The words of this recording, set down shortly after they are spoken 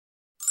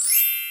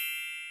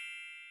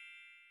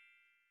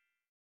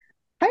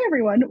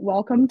everyone,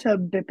 welcome to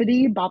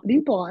Bippity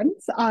Boppity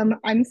Blondes.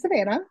 I'm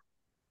Savannah,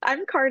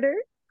 I'm Carter.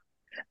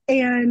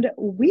 and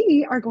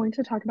we are going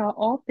to talk about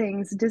all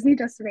things Disney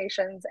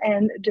destinations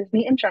and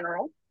Disney in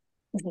general.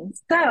 Mhm.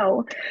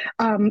 So,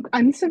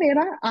 I'm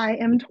Savannah. I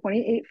am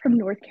 28 from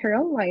North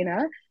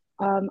Carolina.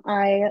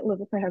 I live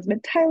with my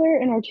husband Tyler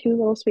and our two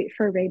little sweet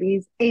fur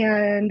babies.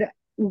 And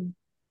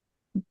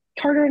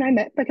Carter and I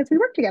met because we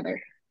work together.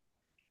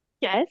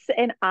 Yes,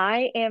 and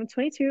I am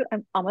 22.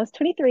 I'm almost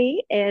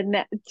 23 in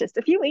just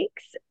a few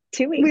weeks.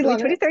 2 weeks, We I'll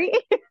be love it.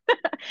 23.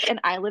 And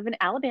I live in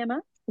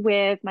Alabama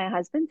with my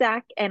husband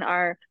Zach and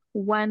our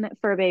one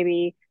fur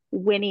baby,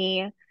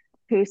 Winnie,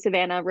 who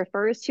Savannah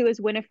refers to as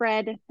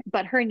Winifred,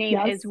 but her name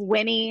is Yes,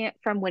 Winnie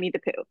from Winnie the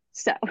Pooh.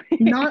 So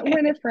not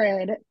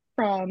Winifred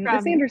from the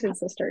from Sanderson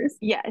sisters.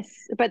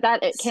 yes, but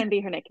that it can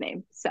be her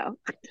nickname. So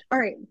All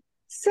right.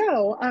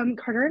 So,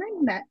 Carter and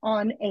I met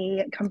on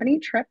a company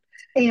trip,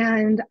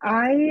 and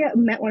I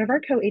met one of our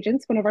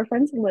co-agents, one of our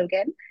friends,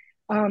 Logan.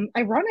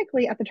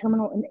 Ironically, at the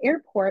terminal in the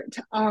airport,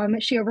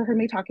 she overheard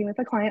me talking with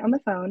a client on the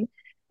phone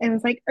and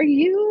was like, "Are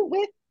you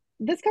with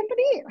this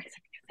company?" I was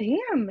like, "Yes,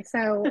 I am."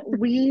 So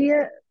we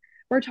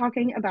were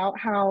talking about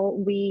how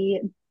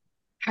we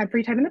had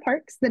free time in the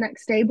parks the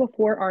next day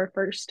before our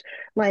first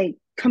like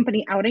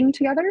company outing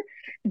together.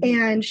 mhm.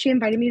 And she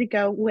invited me to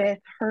go with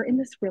her and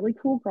this really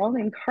cool girl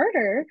named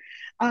Carter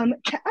to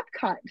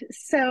Epcot.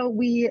 So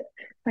we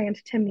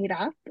planned to meet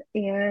up,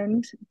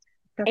 and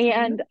that's how we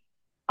met. And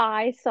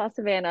I saw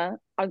Savannah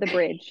on the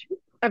bridge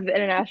of the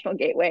International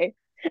Gateway,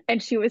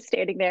 and she was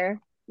standing there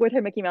with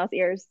her Mickey Mouse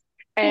ears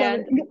Love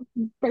it.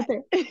 and Right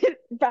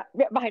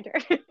there. behind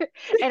her.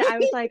 And I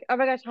was like, oh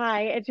my gosh,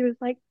 hi. And she was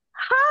like,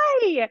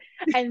 hi.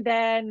 And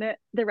then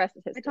the rest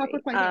is I talk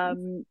with history. my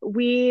hands.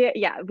 We It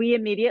was the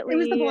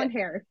immediately, blonde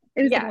hair.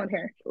 It was the yeah, blonde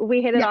hair.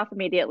 we hit it Yeah. off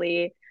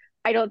immediately.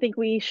 I don't think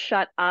we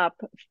shut up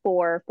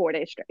for 4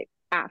 days straight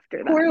after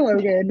that. Poor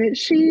Logan.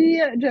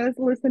 She just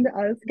listened to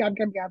us, gab,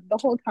 gab, gab, the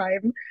whole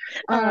time.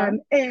 Uh,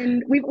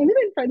 And we've only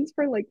been friends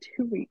for like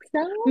 2 weeks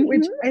now,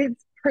 which mhm. is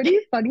pretty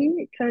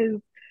funny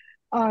because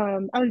I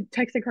was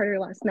texting Carter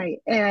last night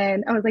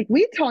and I was like,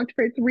 we talked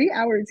for 3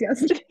 hours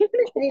yesterday.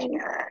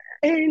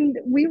 And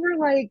we were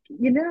like,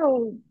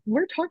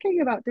 we're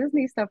talking about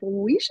Disney stuff.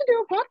 We should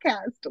do a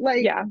podcast.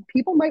 Like, Yeah,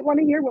 people might want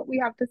to hear what we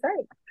have to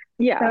say.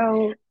 yeah.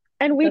 So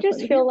And we that's why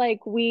just we're feel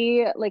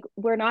here. like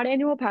we're not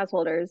annual pass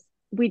holders.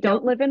 We don't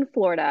Nope, live in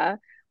Florida.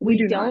 we We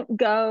do not. don't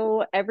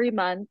go every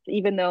month,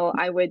 even though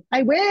I would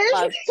I wish.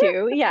 love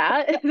to.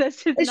 Yeah,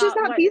 that's just It's just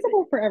not not what,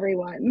 feasible for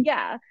everyone.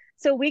 yeah.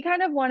 So we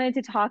kind of wanted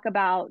to talk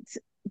about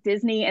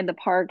Disney and the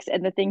parks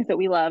and the things that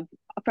we love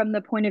from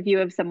the point of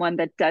view of someone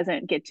that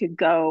doesn't get to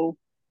go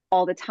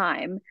all the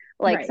time.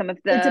 Like Right. some of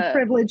It's a the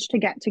privilege to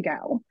get to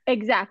go.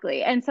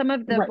 exactly. And some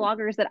of the Right.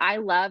 vloggers that I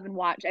love and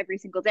watch every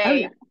single Oh,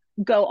 yeah. day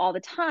go all the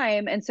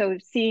time. And so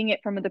seeing it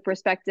from the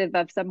perspective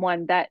of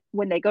someone that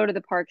when they go to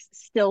the parks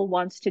still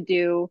wants to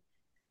do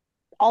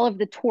all of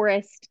the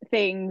tourist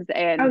things Oh,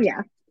 and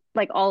yeah.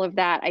 like all of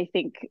that, I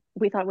think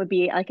we thought would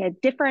be like a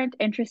different,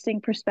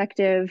 interesting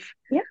perspective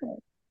Yeah.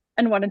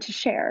 and wanted to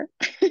share.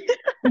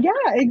 Yeah,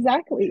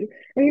 exactly.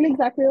 I mean,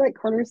 exactly like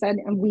Carter said,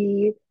 and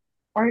we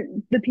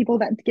aren't the people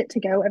that get to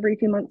go every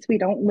few months. We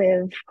don't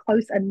live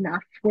close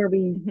enough where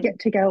we Mhm. get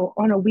to go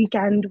on a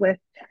weekend with,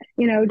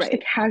 just a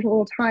Right.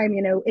 casual time.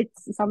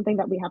 It's something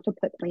that we have to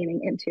put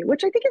planning into,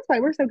 which I think is why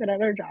we're so good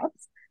at our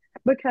jobs.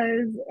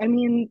 Because, I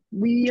mean,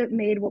 we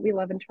made what we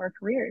love into our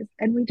careers,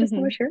 and we just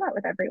want Hmm. to share that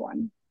with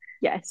everyone.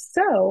 Yes.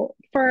 So,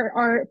 for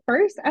our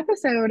first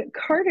episode,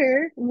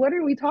 Carter, what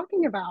are we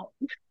talking about?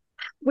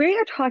 We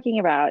are talking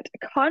about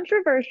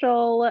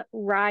controversial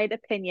ride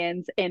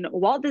opinions in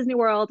Walt Disney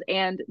World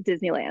and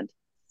Disneyland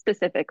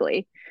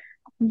specifically.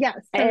 Yes,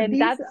 so And these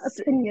that's,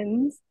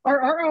 opinions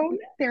are our own.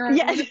 They're our own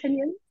yes,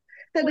 opinions.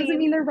 That doesn't please.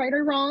 mean they're right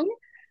or wrong.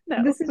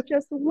 No. This is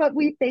just what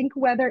we think,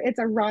 whether it's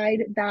a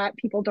ride that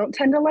people don't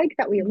tend to like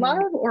that we Hmm.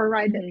 love, or a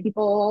ride that Hmm.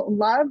 people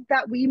love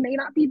that we may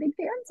not be big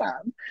fans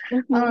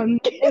of. Hmm.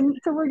 And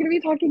so we're going to be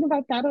talking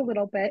about that a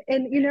little bit.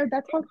 And,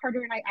 that's how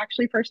Carter and I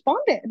actually first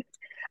bonded.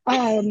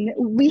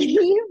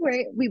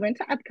 We went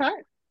to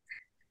Epcot,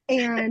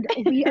 and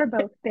we are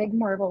both big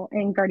Marvel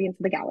and Guardians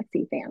of the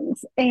Galaxy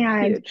fans.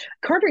 And Huge,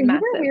 Carter, you were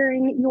massive.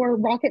 wearing your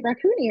Rocket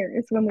Raccoon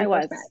ears when we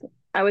I first was. met.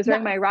 I was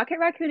wearing Yes. my Rocket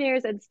Raccoon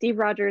ears and Steve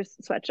Rogers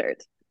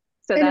sweatshirt.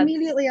 So And that's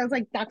immediately I was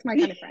like, that's my 10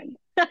 kind of friend.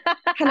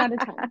 10 out of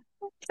 10. out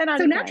So of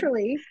 10.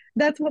 naturally,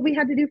 that's what we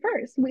had to do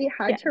first. We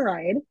had to Yes.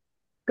 ride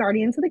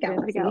Guardians of the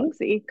Guardians of the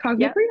Galaxy, Galaxy.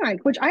 Cosmic Yep. Rewind,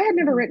 which I had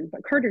never Mhm. ridden,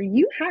 but Carter,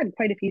 you had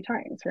quite a few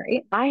times,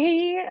 right?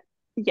 I,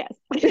 yes,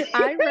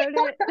 I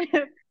rode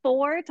it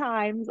 4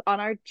 times on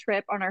our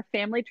trip, on our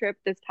family trip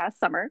this past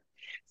summer.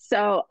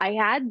 So I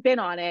had been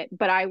on it,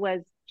 but I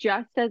was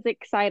just as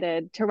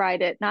excited to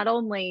ride it, not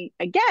only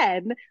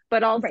again,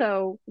 but Right,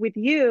 also with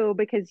you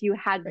because you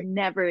had right.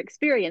 never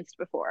experienced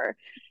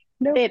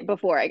Nope. it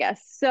before, I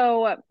guess.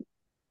 So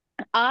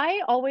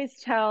I always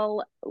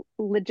tell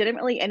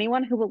legitimately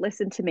anyone who will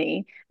listen to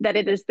me that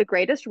it is the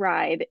greatest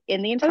ride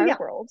in the Oh, entire yeah.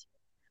 world.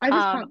 I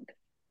was Um, pumped.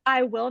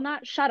 I will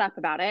not shut up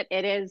about it.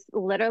 It is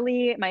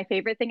literally my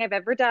favorite thing I've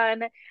ever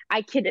done.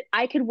 I could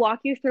walk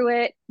you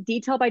through it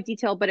detail by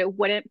detail, but it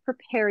wouldn't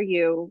prepare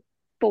you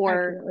for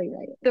Accurately,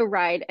 right? the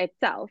ride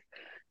itself.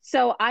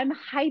 So I'm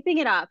hyping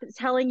it up,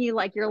 telling you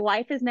like your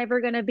life is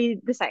never going to be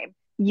the same.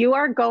 You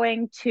are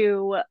going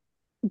to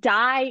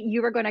die.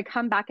 You are going to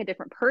come back a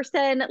different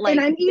person. And Like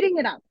I'm eating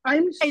it up.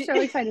 I'm so I,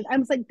 excited. I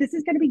was like, this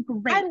is going to be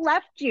I great.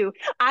 left you.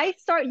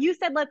 You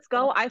said, let's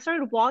go. I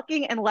started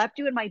walking and left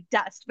you in my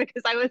dust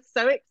because I was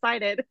so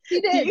excited. She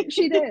You, did.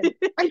 She did.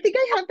 I think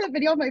I have that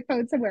video on my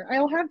phone somewhere.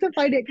 I'll have to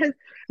find it because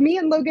me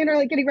and Logan are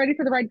like getting ready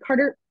for the ride.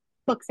 Carter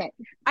books it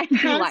I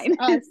past beeline.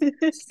 us.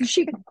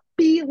 She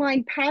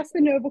beeline past the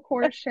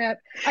Novacore ship.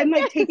 I'm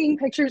like taking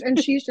pictures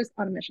and she's just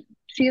on a mission.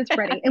 She is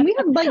ready. And we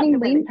have Lightning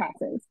Lane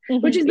passes,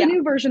 which is the Yeah.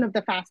 new version of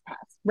the Fast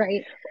Pass,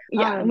 right?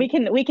 Yeah. And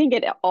we can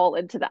get all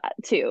into that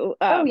too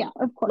Oh yeah,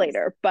 of course.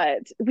 later.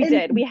 But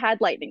we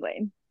had Lightning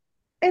Lane.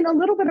 And a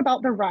little bit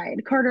about the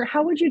ride. Carter,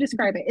 how would you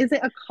describe it? Is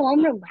it a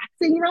calm,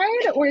 relaxing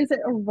ride or is it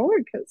a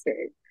roller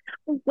coaster?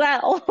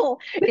 Well,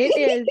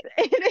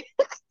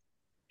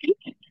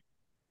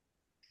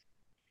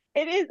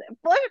 it is,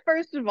 but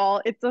first of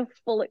all, it's a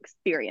full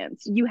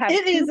experience. You have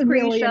It two is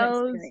really an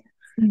pre-shows, experience.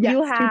 Yes, you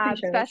two have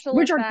pre-shows, special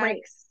which are great.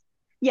 effects.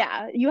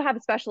 Yeah, you have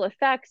special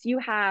effects. You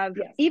have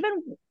Yes.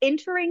 even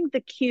entering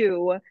the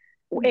queue.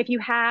 If you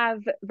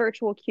have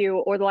virtual queue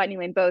or the Lightning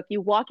Lane both,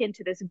 you walk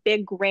into this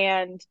big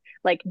grand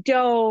like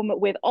dome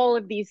with all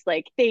of these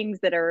like things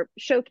that are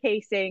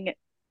showcasing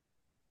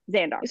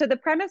Xandar. So the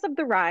premise of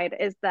the ride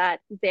is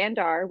that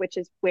Xandar, which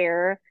is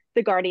where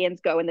the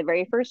Guardians go in the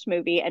very first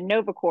movie, and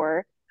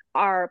Novacore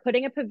are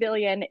putting a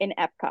pavilion in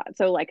Epcot.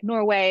 So like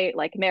Norway,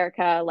 like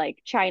America, like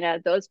China,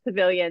 those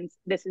pavilions,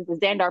 this is the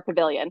Xandar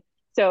Pavilion.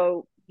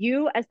 So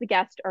you as the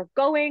guest are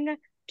going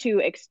to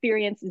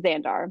experience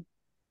Xandar.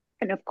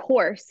 And of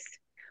course,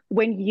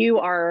 when you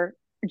are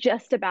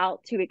just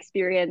about to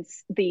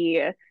experience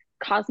the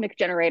cosmic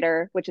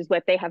generator, which is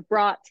what they have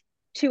brought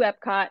to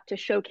Epcot to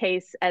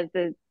showcase as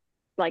the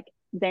like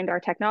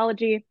Xandar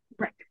technology.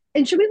 Right.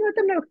 And should we let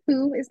them know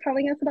who is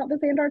telling us about the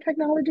Xandar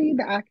technology,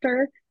 the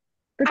actor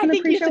that's in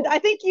the pre-show? I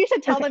think you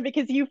should tell Okay. them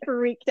because you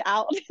freaked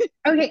out.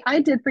 Okay,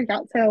 I did freak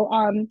out. So,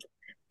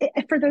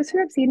 for those who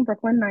have seen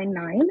Brooklyn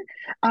Nine-Nine,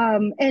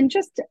 and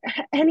just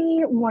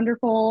any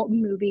wonderful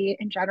movie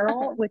in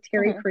general with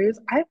Terry Crews,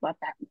 I love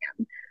that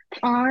man.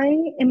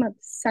 I am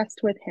obsessed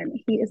with him.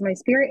 He is my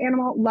spirit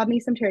animal. Love me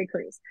some Terry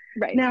Crews.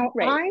 Right. Now,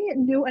 Right. I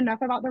knew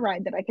enough about the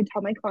ride that I could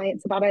tell my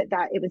clients about it,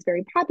 that it was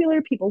very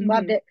popular. People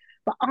loved it.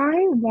 But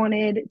I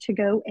wanted to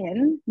go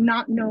in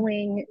not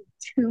knowing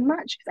too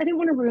much because I didn't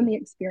want to ruin the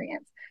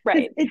experience.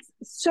 Right. It's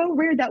so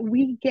rare that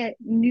we get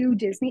new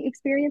Disney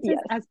experiences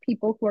as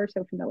people who are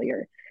so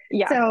familiar.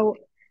 Yeah. So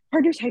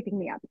Carter's hyping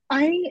me up.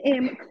 I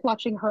am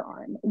clutching her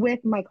arm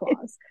with my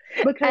claws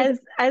because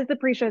as the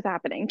pre-show's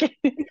happening.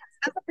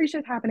 as the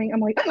pre-show's happening, I'm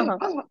like, I'm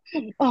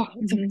so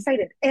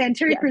excited. And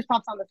Terry Crews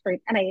pops on the screen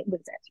and I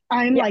lose it.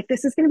 I'm like,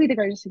 this is going to be the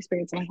greatest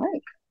experience of my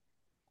life.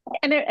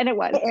 And it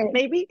was,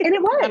 maybe. And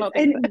it was.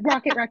 And so.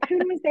 Rocket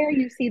Raccoon was there.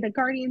 You see the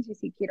Guardians, you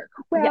see Peter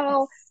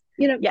Quill.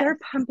 You know, they're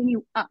pumping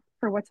you up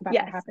for what's about to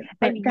happen.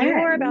 But and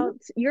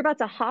you're about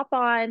to hop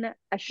on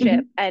a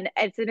ship, and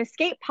it's an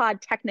escape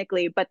pod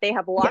technically, but they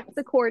have locked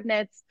the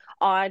coordinates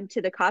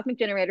onto the cosmic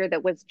generator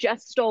that was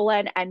just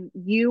stolen, and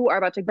you are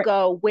about to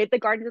go with the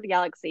Guardians of the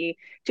Galaxy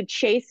to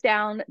chase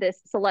down this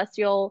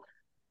celestial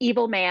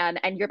evil man,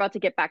 and you're about to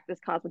get back this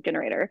cosmic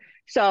generator.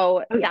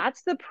 So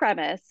that's the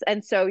premise.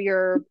 And so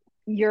you're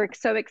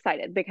so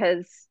excited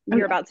because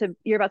you're about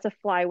to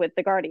fly with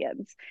the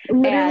Guardians.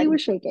 Literally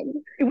was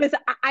shaking.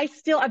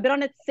 I've been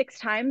on it 6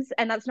 times,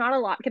 and that's not a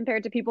lot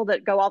compared to people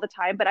that go all the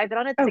time, but I've been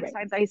on it 6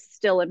 times. I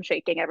still am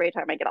shaking every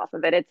time I get off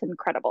of it. It's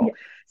incredible.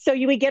 So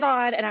we get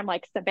on and I'm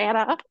like,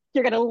 Savannah,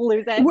 you're gonna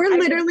lose it. We're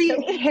literally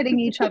hitting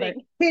each other.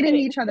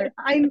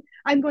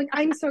 I'm going,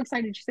 I'm so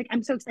excited. She's like,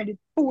 I'm so excited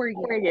for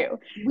you.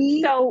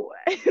 We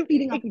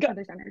feeding off each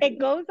other's energy. It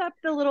goes up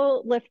the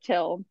little lift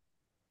hill,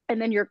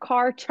 and then your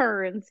car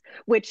turns,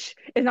 which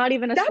is not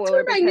even a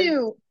spoiler.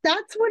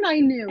 That's when I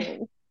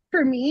knew.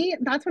 For me,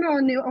 that's when I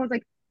knew. I was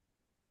like,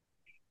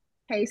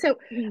 okay, so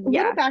a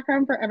little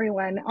background for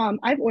everyone.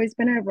 I've always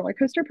been a roller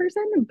coaster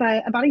person,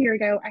 but about a year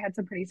ago, I had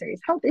some pretty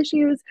serious health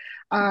issues.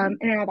 And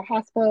out of the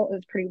hospital, it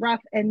was pretty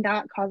rough, and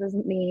that causes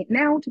me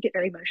now to get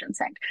very motion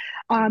sick.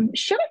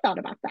 Should have thought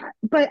about that,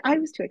 but I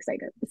was too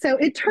excited. So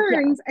it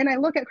turns, and I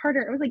look at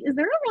Carter. I was like, "Is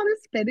there a lot of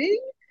spinning?"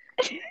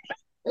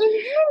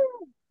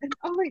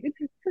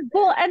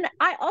 Well, and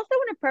I also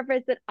want to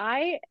preface that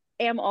I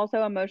am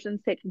also a motion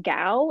sick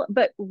gal,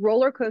 but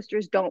roller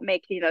coasters don't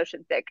make me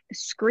motion sick.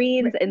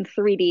 Screens in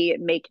 3D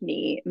make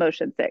me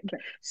motion sick.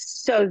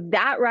 So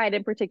that ride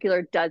in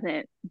particular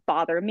doesn't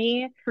bother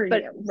me,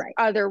 but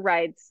other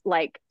rides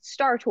like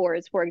Star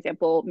Tours, for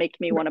example, make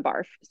me want to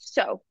barf.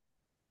 So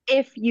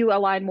if you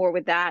align more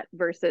with that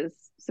versus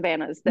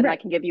Savannah's, then I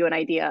can give you an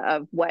idea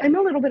of what I'm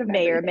a little bit of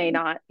may or may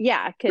not.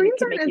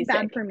 Screens aren't as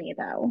bad for me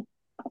though.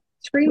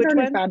 Screens aren't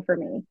as bad for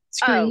me.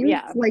 Screens,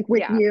 like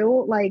with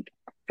you, like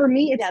For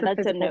me, it's Yeah, the that's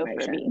a physical no for me.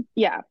 motion.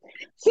 Yeah.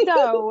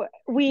 So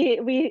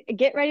we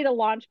get ready to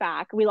launch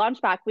back. We launch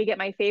back. We get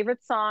my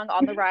favorite song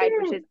on the ride,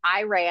 which is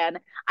I Ran.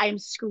 I'm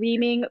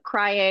screaming,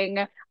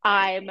 crying.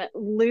 I'm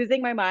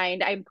losing my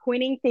mind. I'm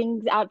pointing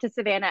things out to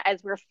Savannah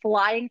as we're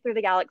flying through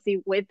the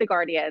galaxy with the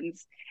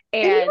Guardians.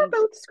 And you were And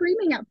both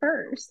screaming at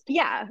first.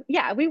 yeah,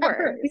 we At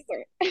were. We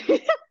first. were.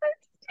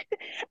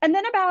 And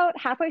then about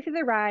halfway through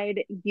the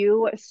ride,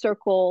 you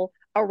circle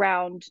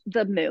around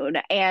the moon.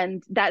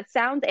 And that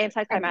sounds I love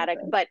anticlimactic,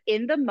 this. but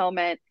in the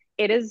moment,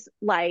 it is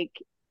like,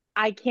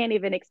 I can't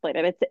even explain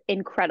it. It's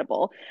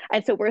incredible.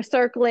 And so we're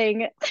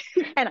circling,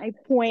 and I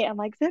point, I'm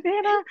like,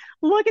 Savannah,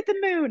 look at the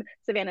moon.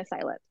 Savannah's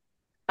silent.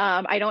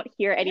 I don't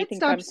hear I had anything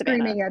from stopped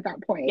Savannah. screaming at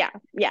that point.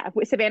 Yeah,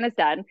 Savannah's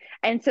done.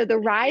 And so the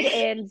ride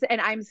ends, and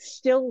I'm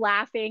still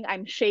laughing.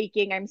 I'm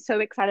shaking. I'm so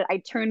excited. I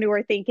turn to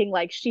her thinking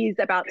like she's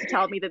about to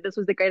tell me that this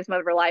was the greatest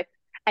moment of her life.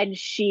 And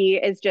she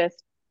is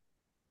just,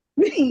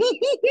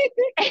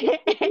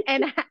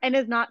 and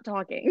is not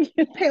talking,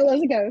 Pale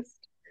as a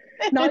ghost,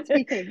 not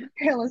speaking,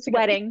 pale as a ghost.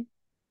 sweating.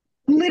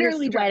 You're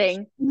Literally drenched.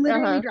 sweating.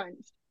 Literally Uh-huh.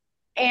 drenched.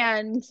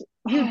 And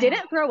you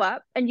didn't throw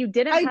up and you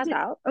didn't I pass did.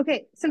 out.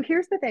 Okay, so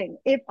here's the thing.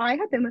 If I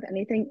had been with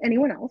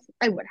anyone else,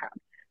 I would have.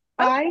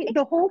 Okay.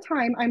 The whole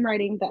time I'm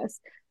writing this,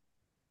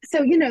 so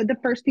the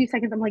first few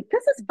seconds I'm like,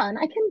 this is fun,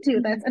 I can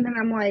do this, and then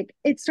I'm like,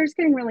 it starts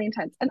getting really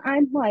intense, and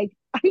I'm like,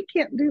 I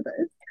can't do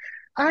this.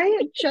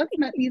 I just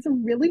met these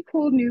really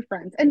cool new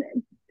friends, and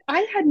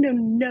I had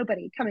known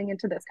nobody coming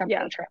into this company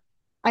Yeah. trip.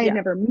 I had Yeah.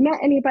 never met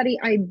anybody.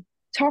 I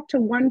talked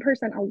to one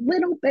person a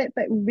little bit,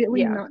 but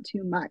really Yeah. not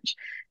too much.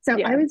 So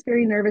Yeah. I was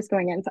very nervous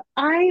going in. So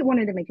I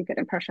wanted to make a good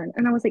impression,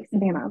 and I was like,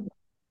 Savannah,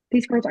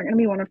 these girls aren't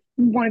going to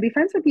want to be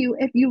friends with you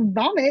if you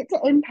vomit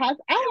and pass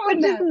out on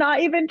Which is them. not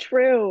even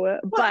true. Well,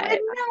 But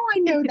I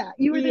know that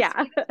you were the yeah.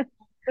 sweetest,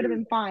 would have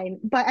been fine.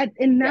 But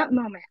in Yeah. that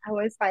moment, I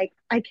was like,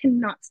 I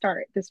cannot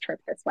start this trip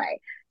this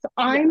way. So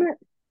Yeah.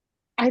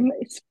 I'm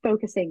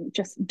focusing,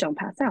 just don't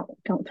pass out,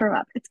 don't throw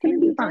up. It's going to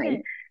be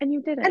fine. And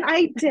you didn't. And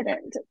I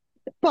didn't.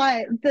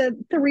 But the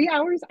 3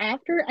 hours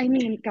after, I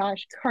mean,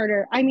 gosh,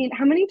 Carter, I mean,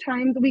 how many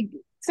times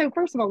so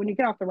first of all, when you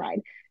get off the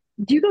ride,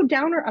 do you go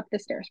down or up the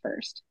stairs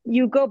first?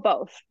 You go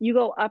both. You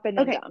go up and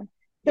then Okay. down.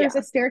 There's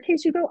a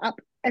staircase you go up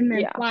and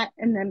then flat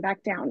and then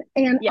back down.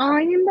 And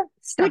I'm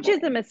Which is a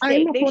stumbling.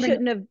 mistake.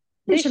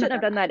 They shouldn't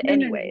have done that No,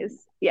 no, anyways. no.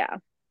 Yeah.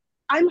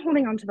 I'm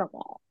holding onto the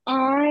wall.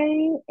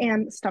 I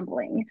am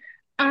stumbling.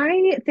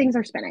 Things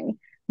are spinning.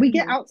 We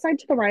get outside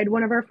to the ride.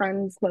 One of our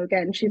friends,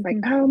 Logan, she's like,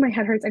 oh, my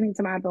head hurts. I need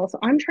some Advil. So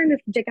I'm trying to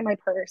dig in my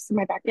purse,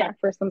 my backpack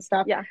for some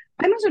stuff. Yeah.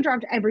 I must have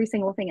dropped every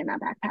single thing in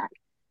that backpack.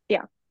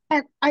 Yeah.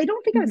 And I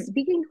don't think I was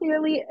speaking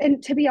clearly.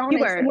 And to be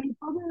honest, weren't. when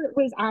Barbara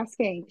was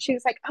asking, she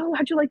was like, oh,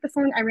 how'd you like the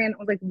song I ran? I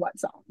was like, what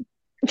song?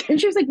 And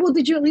she was like, well,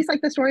 did you at least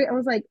like the story? I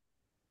was like,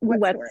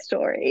 what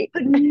story?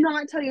 Could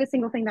not tell you a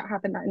single thing that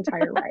happened that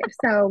entire ride.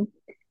 So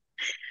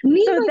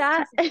needless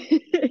that to say,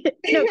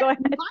 no, go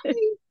ahead. my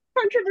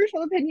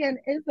controversial opinion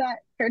is that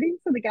Guardians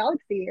of the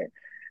Galaxy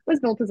was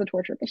built as a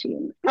torture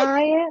machine.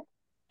 I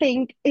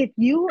think if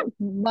you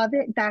love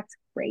it, that's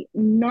great.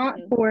 Not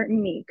for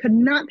me. Could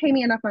not pay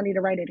me enough money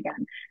to write it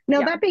again.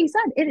 Now, that being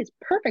said, it is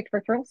perfect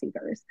for thrill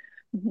seekers.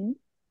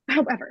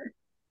 However,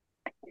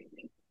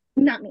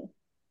 not me.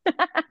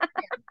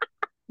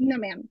 No,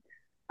 ma'am.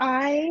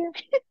 I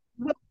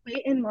will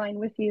wait in line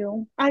with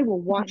you. I will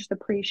watch the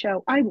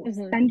pre-show. I will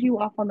send you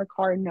off on the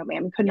car. No,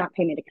 ma'am. Could not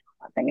pay me to get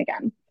on that thing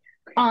again.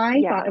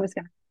 I thought it was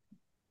gonna.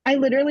 I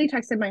literally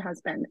texted my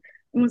husband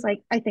and was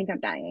like, I think I'm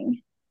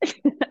dying.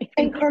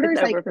 And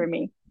Carter's like for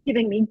me,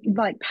 giving me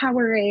like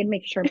Powerade,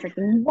 making sure I'm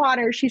drinking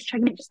water. She's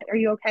checking me, just like, are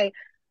you okay?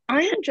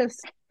 I am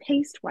just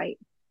paste white,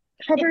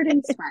 covered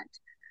in sweat.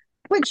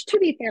 Which, to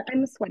be fair,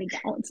 I'm a sweaty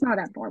gal. It's not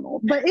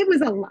abnormal, but it was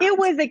a lot. It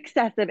was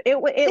excessive. It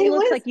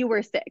looked like you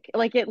were sick.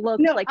 Like it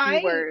looked like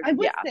you were. I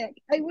was sick.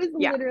 I was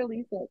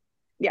literally sick.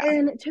 Yeah.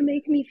 And to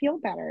make me feel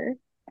better,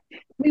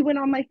 we went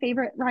on my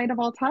favorite ride of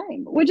all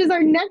time, which is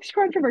our next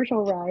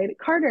controversial ride.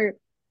 Carter,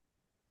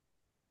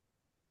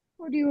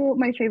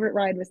 my favorite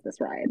ride was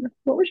this ride.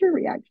 What was your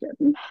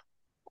reaction?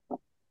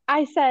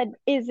 I said,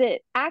 is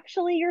it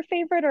actually your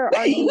favorite, or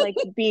are you like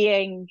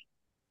being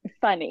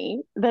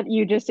funny that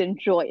you just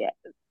enjoy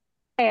it?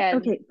 And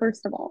okay,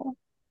 first of all,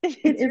 it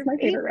is my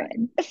favorite ride.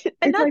 And it's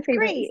that's my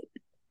favorite.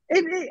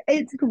 Great.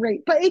 It's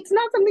great, but it's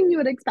not something you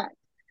would expect.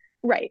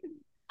 Right.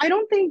 I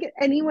don't think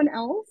anyone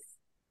else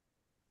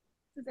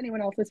is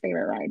anyone else's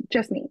favorite ride.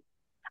 Just me.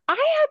 I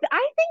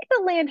think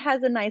the land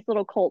has a nice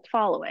little cult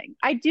following.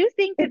 I do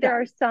think that there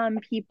are some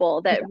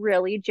people that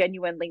really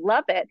genuinely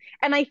love it.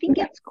 And I think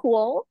it's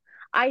cool.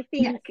 I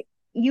think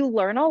you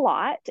learn a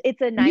lot.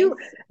 It's a nice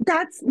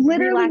that's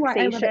literally relaxation. Why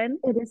I love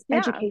it. It is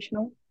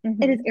educational.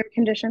 It is air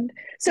conditioned.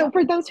 So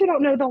for those who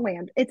don't know the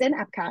land, it's in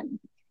Epcot.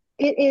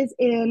 It is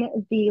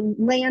in the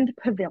Land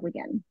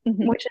Pavilion,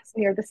 which is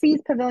near the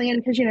Seas Pavilion,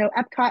 because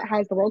Epcot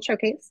has the World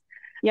Showcase,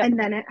 and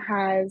then it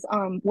has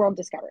World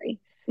Discovery.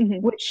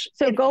 Which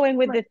going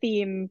with the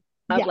theme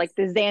of like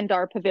the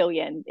Xandar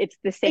Pavilion, it's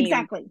the same.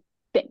 Exactly.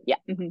 thing. Yeah.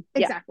 Yeah.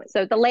 Exactly.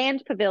 So the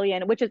Land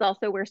Pavilion, which is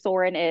also where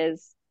Soarin'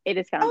 is, it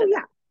is found Oh in yeah.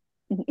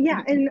 there.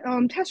 Yeah,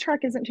 and Test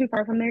Track isn't too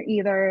far from there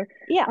either.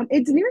 Yeah.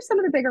 It's near some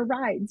of the bigger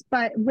rides,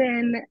 but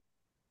when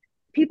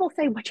people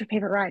say, "What's your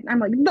favorite ride?" I'm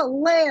like, "The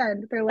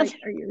Land." They're like,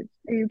 "Are you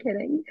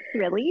kidding?"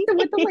 Really? So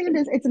what the Land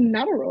is, it's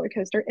not a roller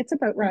coaster. It's a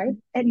boat ride.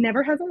 It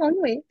never has a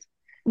long wait.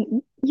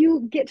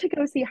 You get to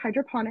go see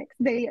hydroponics.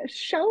 They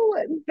show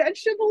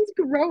vegetables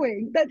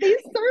growing that they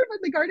serve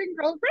at the Garden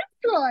Grove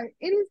restaurant.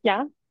 It is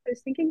Yeah. so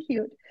stinking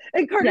cute.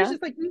 And Carter's Yeah.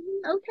 just like,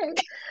 okay.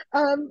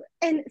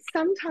 And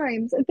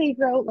sometimes they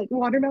grow like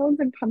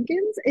watermelons and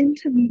pumpkins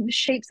into the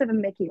shapes of a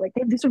Mickey. Like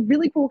they have this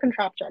really cool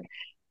contraption.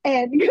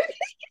 And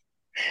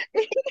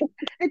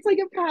it's like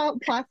a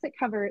plastic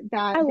cover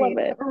that I they love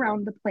it. put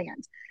around the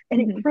plant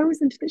and it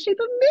grows into the shape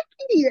of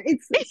Mickey.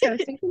 It's so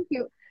stinking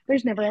cute.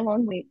 There's never a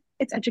long wait.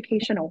 It's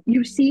educational.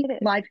 You see It is.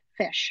 live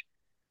fish.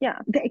 Yeah.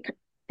 They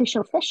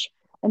show fish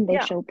and they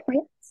Yeah. show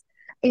plants.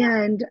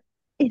 And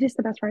it is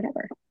the best ride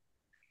ever.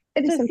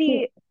 It is So so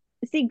cute.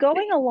 see,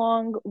 going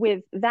along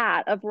with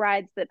that of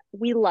rides that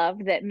we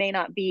love that may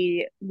not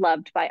be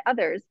loved by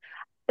others,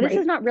 this Right.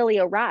 is not really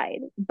a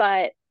ride,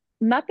 but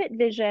Muppet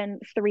Vision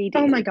 3D.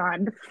 Oh my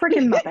God, the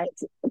freaking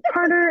Muppets.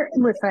 Carter,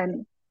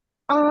 listen,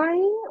 I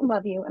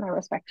love you and I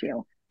respect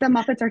you. The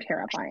Muppets are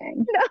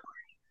terrifying. No.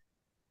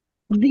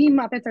 The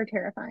Muppets are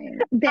terrifying.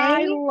 I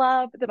They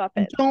love the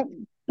Muppets.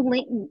 don't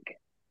blink.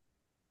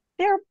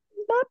 They're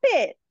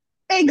Muppets.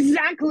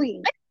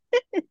 Exactly.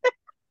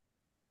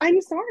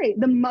 I'm sorry.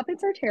 The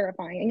Muppets are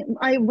terrifying.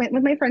 I went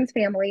with my friend's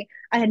family.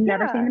 I had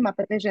never Yeah. seen the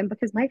Muppet Vision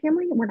because my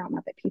family, we're not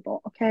Muppet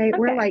people. Okay.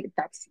 We're Okay. like,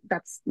 that's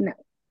no.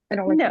 I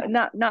don't like No, the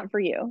Muppets. not for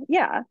you.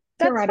 Yeah,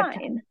 Zero that's out of fine.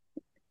 10.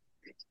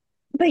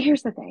 But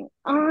here's the thing.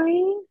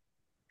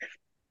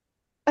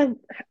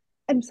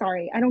 I'm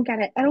sorry. I don't get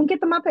it. I don't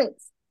get the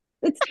Muppets.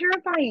 It's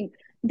terrifying.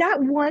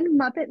 That one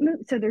Muppet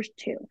movie. So there's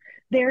two.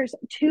 There's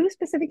two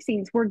specific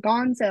scenes where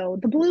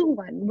Gonzo, the blue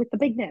one with the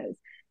big nose,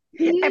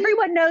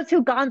 Everyone knows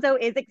who Gonzo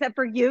is except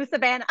for you,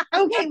 Savannah.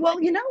 Okay,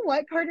 well, you know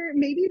what, Carter?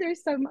 Maybe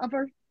there's some of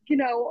our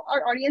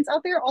audience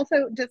out there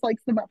also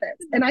dislikes the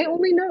Muppets. And I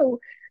only know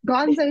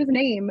Gonzo's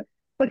name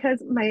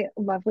because my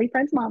lovely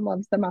friend's mom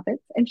loves the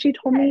Muppets and she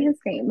told me his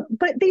name.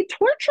 But they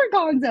torture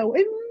Gonzo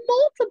in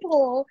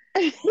multiple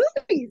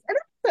movies and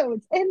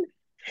episodes. And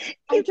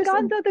He's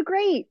Gonzo the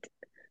Great.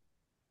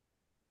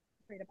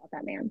 Great about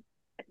that man.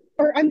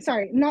 Or I'm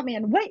sorry, not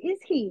man. What is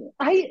he?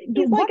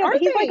 He's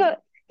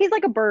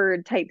like a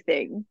bird type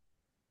thing.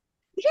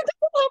 He doesn't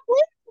have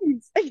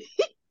wings.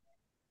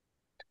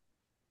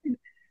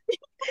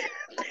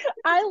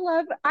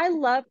 I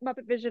love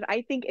Muppet Vision.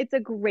 I think it's a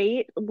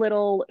great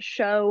little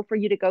show for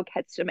you to go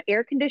catch some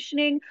air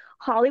conditioning.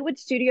 Hollywood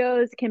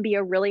Studios can be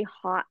a really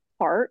hot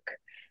park.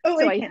 Oh,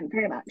 so it can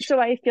very much. So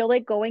I feel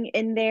like going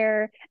in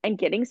there and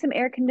getting some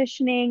air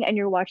conditioning and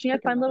you're watching a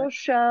fun little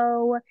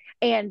show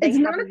and it's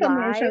not a fun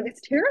little show. It's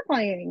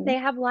terrifying. They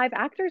have live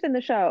actors in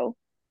the show.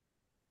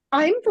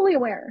 I'm fully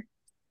aware.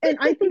 And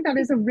I think that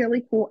is a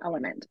really cool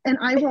element. And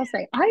I will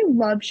say, I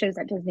love shows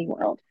at Disney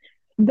World.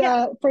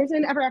 The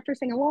Frozen Ever After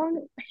Sing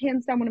Along,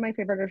 hands down one of my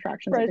favorite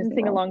attractions. Frozen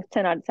Sing Along,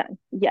 10 out of 10.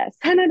 Yes.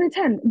 10 out of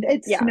 10.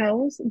 It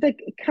snows. The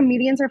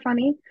comedians are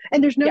funny.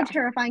 And there's no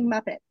terrifying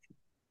Muppets.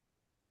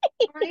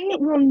 I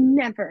will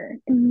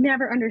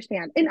never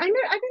understand. And I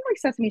didn't like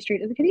Sesame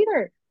Street as a kid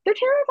either. They're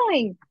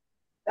terrifying.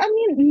 I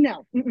mean,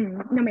 no,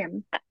 no,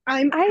 ma'am.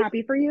 I'm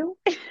happy for you.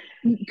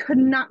 You could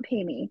not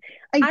pay me.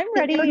 I'm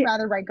ready. I would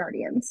rather ride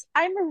Guardians.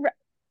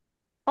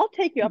 I'll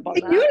take you up on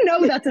that. You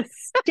know that's a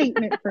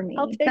statement for me.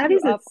 I'll take you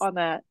up on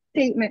that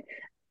statement.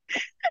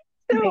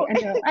 So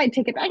I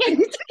take it back.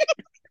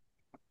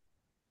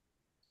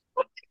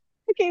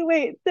 Okay,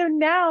 wait. So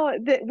now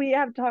that we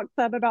have talked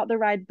some about the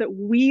rides that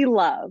we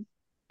love,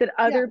 that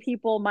other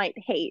people might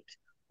hate,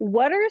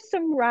 what are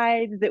some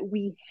rides that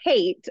we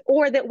hate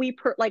or that we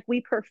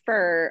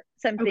prefer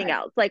something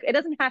else? Like it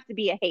doesn't have to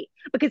be a hate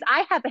because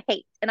I have a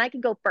hate and I can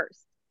go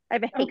first. I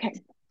have a hate. Okay,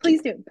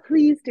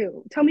 please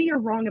do. Tell me your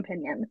wrong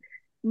opinion.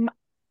 You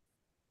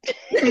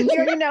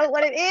already know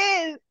what it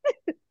is.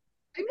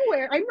 I'm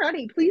aware. I'm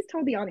ready. Please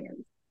tell the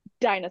audience.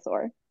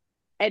 Dinosaur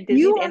at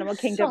Disney's Animal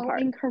Kingdom Park.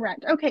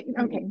 Incorrect. Okay.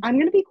 I'm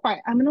going to be quiet.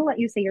 I'm going to let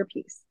you say your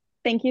piece.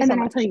 Thank you and so then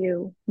much. I'll tell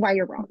you why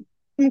you're wrong.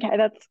 Okay,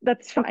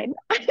 that's fine.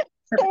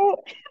 So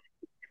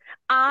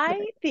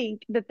I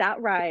think that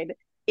ride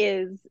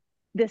is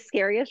the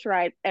scariest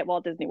ride at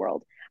Walt Disney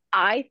World.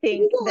 I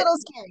think it's a little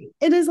scary.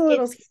 It is a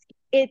little scary.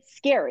 It's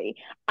scary.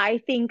 I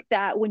think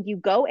that when you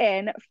go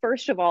in,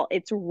 first of all,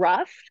 it's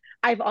rough.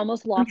 I've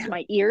almost lost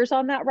my ears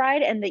on that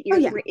ride, and the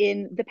ears were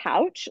in the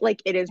pouch.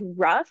 Like it is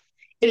rough.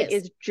 It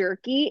is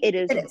jerky. It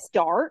is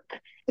dark.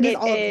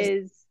 It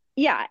is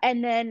yeah.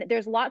 And then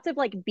there's lots of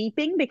like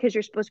beeping because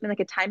you're supposed to be like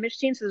a time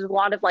machine. So there's a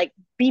lot of like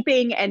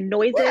beeping and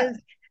noises.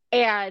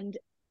 And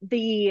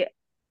the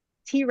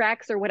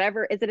T-Rex or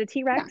whatever, is it a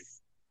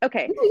T-Rex? Yeah.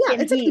 Okay.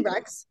 Yeah, it's a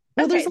T-Rex.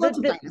 Well, Okay, there's lots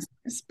of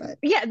dinosaurs, but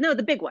yeah, no,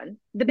 the big one,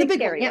 the the big big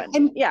one, scary yeah. one.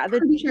 I'm Yeah,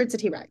 pretty sure it's a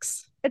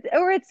T-Rex.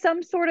 or it's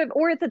some sort of,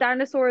 or it's a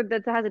dinosaur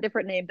that has a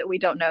different name that we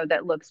don't know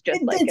that looks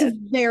just like It's a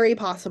very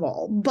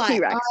possible, but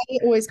T-Rex. I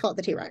always call it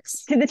the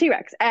T-Rex. To the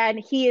T-Rex, and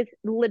he is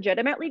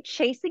legitimately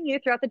chasing you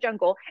throughout the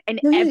jungle. And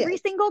No, every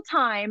single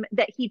time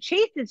that he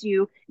chases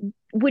you,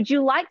 would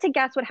you like to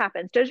guess what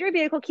happens? Does your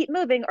vehicle keep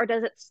moving, or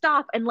does it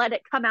stop and let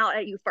it come out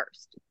at you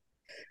first?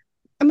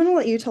 I'm gonna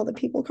let you tell the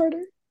people,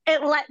 Carter.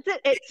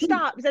 It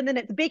stops, and then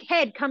its big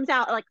head comes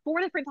out like 4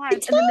 different times,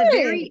 It's and then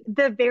fine.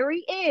 the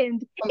very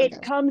end, Oh my it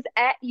gosh. comes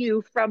at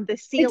you from the It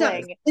does.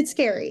 ceiling It's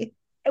scary.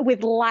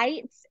 with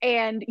lights,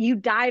 and you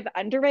dive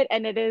under it,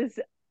 and it is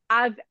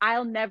I'll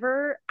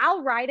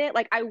ride it,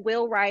 like I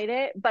will ride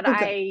it, but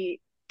Okay. I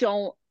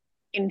don't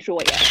enjoy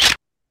it.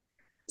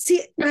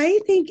 See,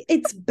 I think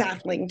it's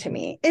baffling to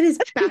me. It is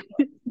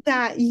baffling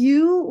that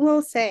you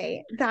will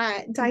say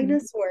that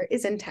Dinosaur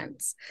is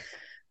intense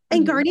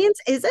and Guardians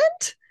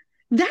isn't.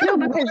 That No,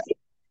 because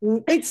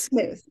it's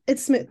smooth.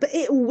 It's smooth, but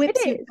it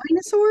whips you. is.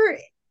 Dinosaur,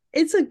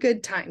 it's a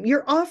good time.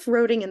 You're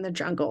off-roading in the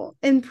jungle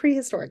in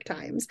prehistoric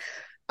times.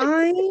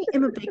 I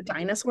am a big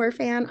dinosaur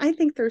fan. I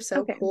think they're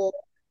so Okay. cool.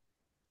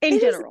 In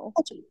It is general,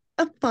 such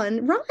a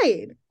fun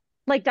ride.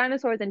 like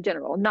dinosaurs in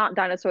general, not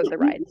Dinosaur the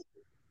ride.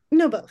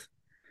 No, both.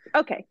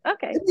 Okay.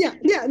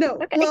 Yeah, no.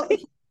 Okay. Well,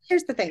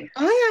 here's the thing.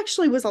 I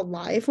actually was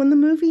alive when the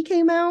movie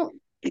came out.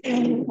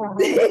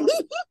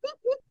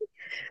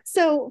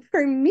 So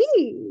for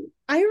me,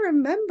 I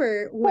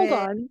remember when. Hold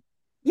on.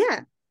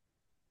 Yeah.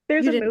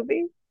 There's You a didn't.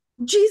 movie.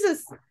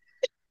 Jesus.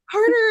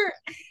 Carter.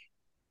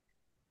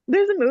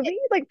 There's a movie,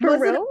 like, for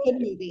Was it real? a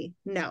good movie?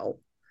 No.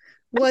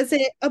 Was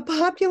it a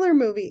popular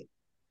movie?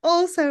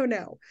 Also,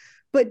 no.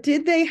 But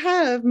did they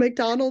have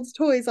McDonald's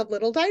toys of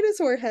little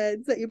dinosaur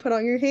heads that you put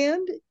on your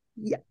hand?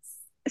 Yes.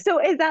 So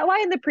is that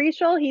why in the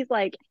pre-show he's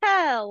like,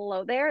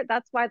 "Hello there"?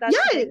 That's why that's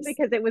the thing, Yes.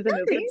 because it was a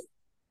movie.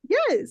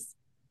 Yes.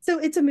 So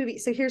it's a movie.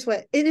 So here's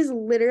what it is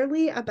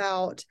literally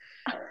about: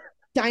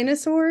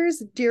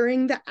 dinosaurs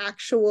during the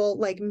actual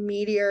like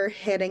meteor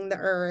hitting the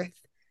earth,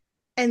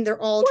 and they're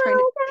all trying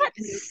to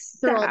That's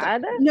they're all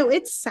sad. no,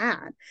 it's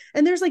sad.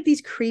 And there's like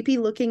these creepy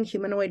looking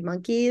humanoid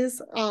monkeys.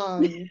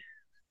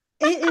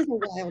 It is a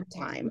wild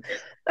time.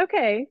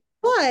 Okay.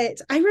 But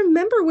I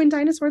remember when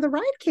Dinosaur the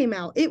Ride came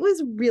out, it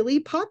was really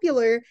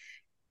popular.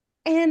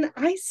 And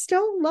I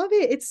still love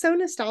it. It's so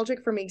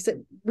nostalgic for me because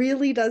it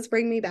really does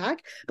bring me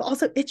back. But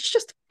also, it's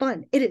just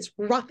fun. It is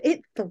rough.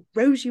 It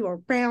throws you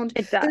around.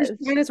 It There's does.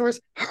 dinosaurs.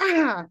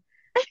 Ah!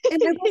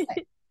 And I will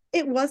say,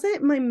 it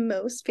wasn't my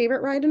most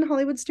favorite ride in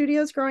Hollywood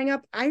Studios growing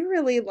up. I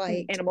really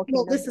liked, Animal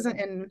well, Kingdom. this isn't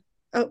in,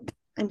 oh,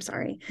 I'm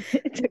sorry.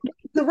 It's okay.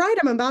 The ride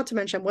I'm about to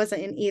mention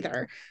wasn't in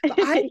either. But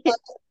I love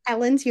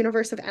Ellen's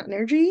Universe of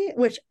Energy,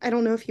 which I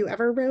don't know if you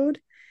ever rode.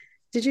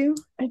 Did you?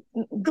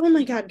 Oh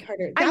my God,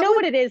 Carter. I know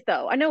what it is,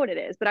 though. I know what it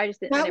is, but I just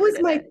didn't. That was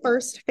my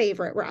first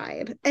favorite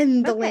ride,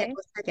 and the land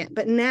was second.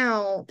 But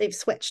now they've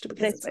switched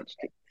because They switched.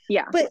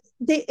 Yeah. But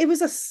it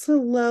was a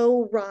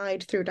slow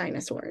ride through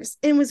dinosaurs.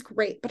 It was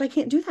great, but I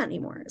can't do that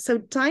anymore. So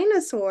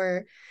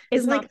Dinosaur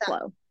is like that,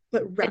 slow,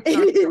 but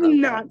it is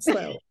not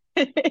slow.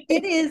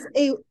 It is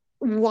a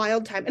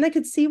wild time, and I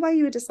could see why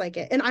you would dislike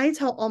it. And I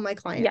tell all my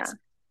clients,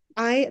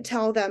 I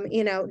tell them,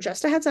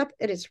 just a heads up,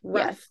 it is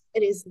rough,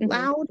 it is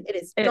loud, it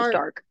is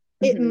dark.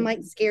 It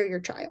might scare your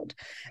child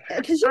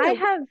because I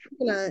have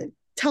gonna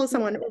tell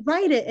someone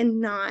ride it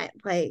and not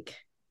like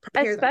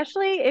prepare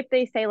especially them. If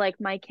they say like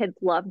my kids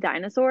love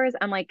dinosaurs,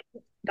 I'm like,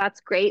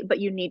 that's great, but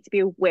you need to be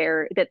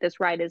aware that this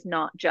ride is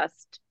not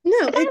just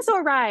a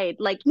dinosaur ride.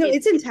 Like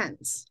it's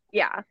intense.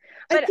 Yeah,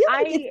 but go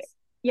ahead.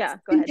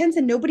 Intense,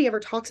 and nobody ever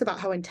talks about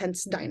how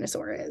intense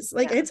Dinosaur is.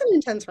 Like it's an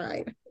intense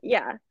ride.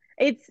 Yeah.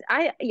 It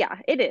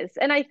is.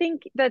 And I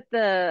think that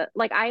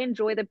I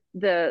enjoy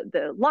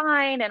the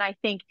line, and I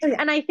think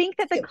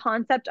that the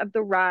concept of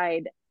the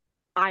ride,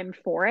 I'm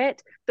for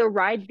it. The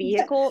ride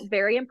vehicle,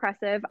 very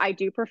impressive. I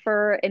do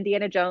prefer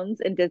Indiana Jones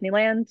in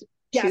Disneyland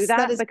to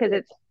that because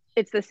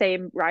it's the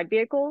same ride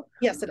vehicle.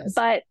 Yes, it is.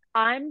 But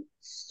I'm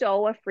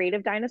so afraid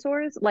of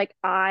dinosaurs. Like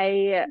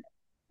I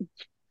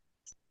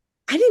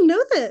didn't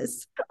know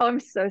this. Oh, I'm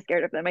so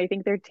scared of them. I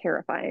think they're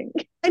terrifying.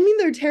 I mean,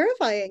 they're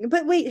terrifying.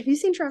 But wait, have you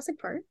seen Jurassic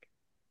Park?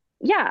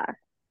 Yeah.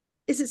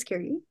 Is it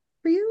scary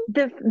for you?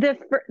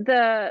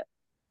 The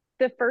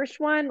first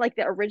one, like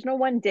the original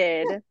one,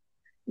 did. Yeah.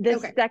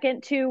 The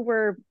second two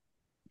were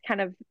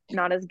kind of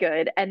not as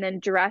good. And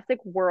then Jurassic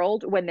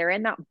World, when they're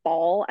in that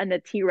ball and the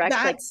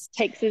T-Rex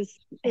takes his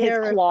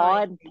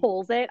claw and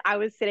pulls it, I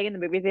was sitting in the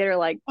movie theater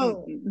like,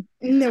 oh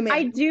no, man.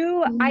 I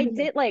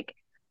did like.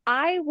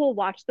 I will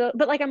watch but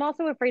like I'm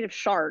also afraid of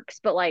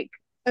sharks, but like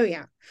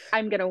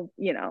I'm gonna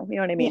you know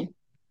what I mean.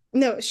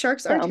 No,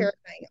 sharks are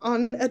terrifying.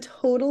 On a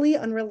totally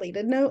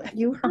unrelated note, have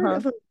you heard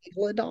of a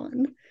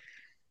megalodon?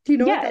 Do you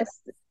know what that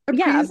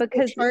is?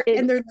 Because shark,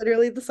 and they're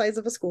literally the size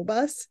of a school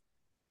bus.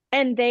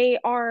 And they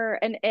are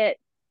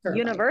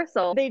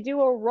Universal. They do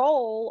a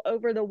roll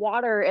over the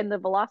water in the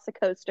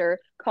Velocicoaster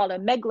called a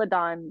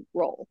megalodon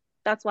roll.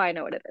 That's why I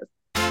know what it is.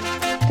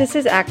 This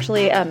is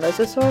actually a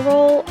mosasaur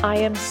roll. I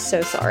am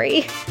so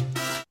sorry.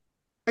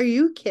 Are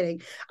you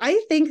kidding?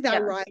 I think that Yeah.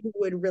 ride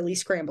would really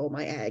scramble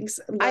my eggs.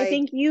 I Like,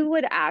 think you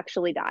would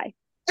actually die.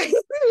 I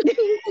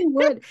really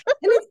would. And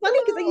it's funny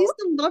because I used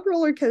to love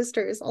roller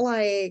coasters.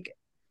 Like,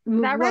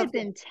 That ride's loved it.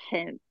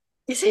 intense.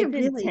 Is it It's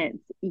really?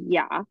 intense.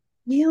 Yeah.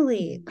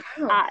 Really?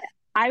 Wow.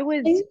 I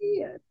was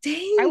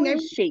Dang.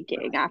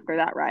 shaking after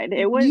that ride.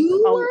 It was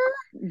You were?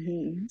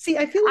 Mhm. See,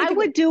 I feel like I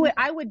would do it.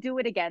 I would do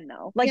it again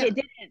though. Like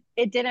Yeah.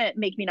 it didn't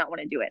make me not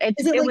want to do it.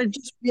 Is it It like was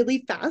just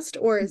really fast,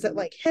 or is it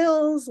like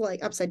hills,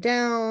 like upside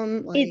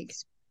down? Like,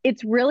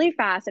 it's really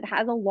fast. It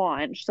has a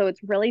launch, so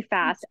it's really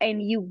fast.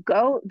 And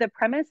the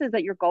premise is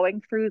that you're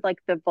going through like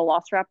the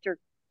Velociraptor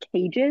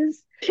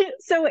cages.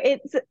 So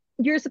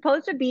you're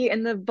supposed to be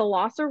in the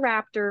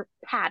Velociraptor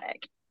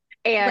paddock,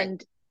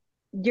 and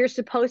you're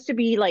supposed to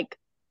be like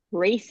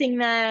racing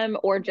them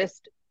or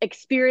just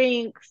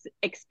experiencing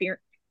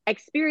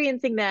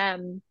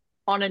them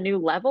on a new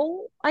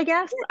level, I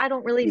guess. I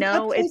don't really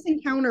know. Up close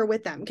encounter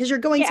with them because you're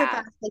going so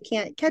fast they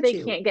can't catch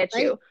you. They can't get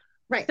right? you.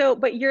 Right. So,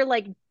 but you're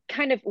like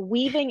kind of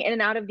weaving in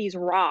and out of these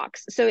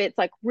rocks. So it's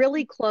like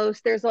really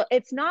close.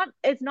 It's not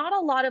a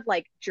lot of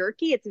like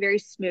jerky. It's very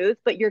smooth,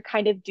 but you're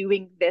kind of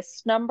doing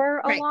this number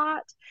a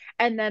lot.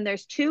 And then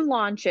there's 2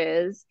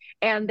 launches,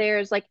 and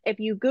there's like, if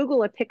you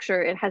Google a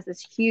picture, it has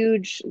this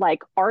huge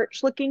like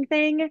arch looking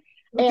thing.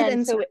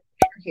 And so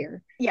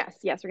here. Yes,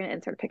 we're gonna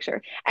insert a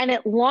picture. And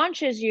it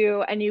launches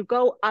you and you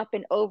go up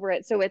and over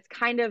it. So it's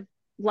kind of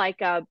like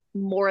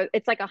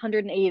it's like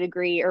 180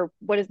 degree, or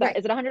what is that? Right.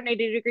 Is it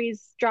 180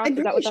 degrees drop? I'm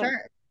is that pretty what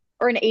sure.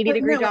 Or an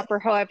 80-degree drop, or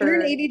however.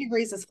 180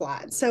 degrees is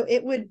flat. So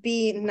it would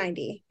be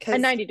 90. A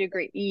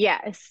 90-degree.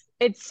 Yes.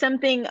 It's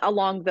something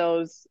along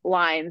those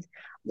lines.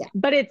 Yeah.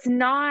 But it's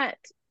not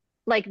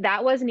like,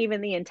 that wasn't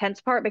even the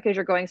intense part, because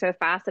you're going so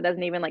fast it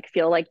doesn't even like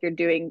feel like you're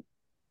doing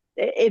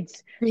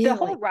it's really? The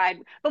whole ride.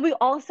 But we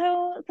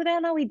also,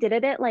 Savannah, we did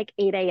it at like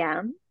 8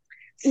 a.m.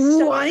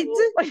 What?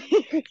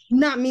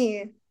 Not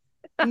me.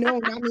 No,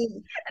 not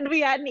me. And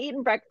we hadn't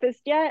eaten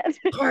breakfast yet.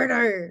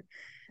 Harder.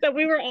 So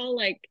we were all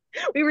like,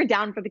 we were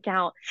down for the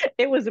count.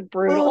 It was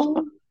brutal.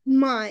 Oh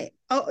my.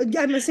 Oh,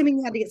 I'm assuming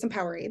you had to get some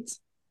Powerades.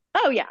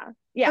 Oh yeah.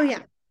 Yeah. Oh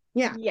yeah.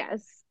 Yeah.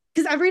 Yes.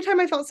 Because every time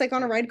I felt sick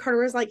on a ride,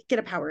 Carter was like, get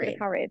a Powerade.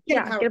 Get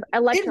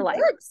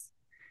electrolytes.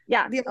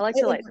 Yeah.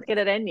 Electrolytes. Get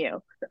it in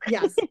you.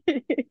 Yes.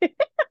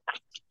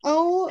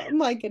 Oh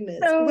my goodness.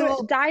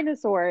 So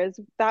dinosaurs,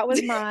 that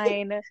was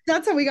mine.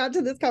 That's how we got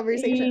to this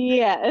conversation.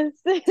 Yes.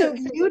 So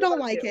you don't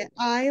like it.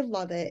 I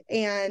love it.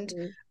 And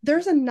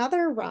there's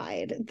another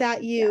ride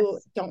that you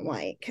don't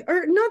like.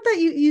 Or not that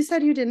you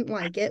said you didn't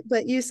like it,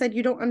 but you said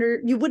you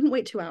wouldn't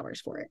wait 2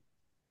 hours for it.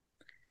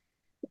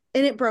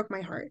 And it broke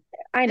my heart.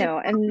 I know.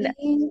 And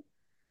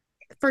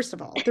first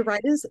of all, the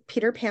ride is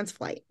Peter Pan's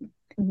Flight.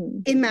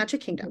 In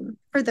Magic Kingdom.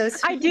 For those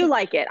I do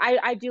like it.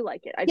 I do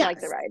like it. I like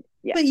the ride.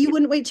 Yeah. But you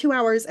wouldn't wait 2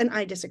 hours, and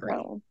I disagree.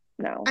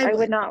 No. I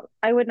would not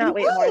wait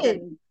more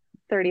than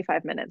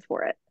 35 minutes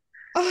for it.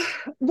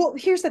 Well,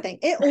 here's the thing.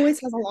 It always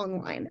has a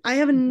long line. I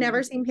have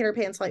never seen Peter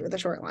Pan's Flight with a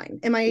short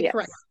line. Am I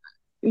correct?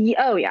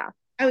 Oh yeah.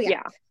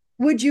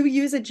 Would you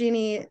use a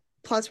Genie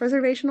Plus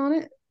reservation on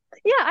it?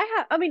 Yeah, I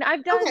have. I mean,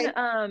 I've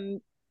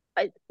done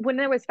when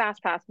there was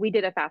Fast Pass, we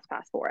did a Fast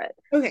Pass for it.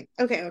 Okay.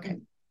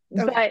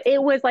 But it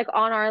was like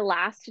on our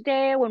last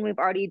day when we've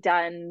already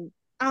done.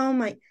 Oh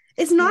my!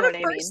 It's not a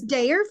first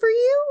dayer for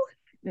you?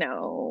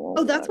 No.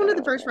 Oh, that's one of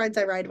the first rides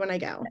I ride when I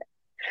go.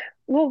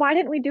 Well, why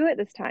didn't we do it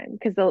this time?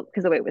 Because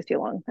the wait was too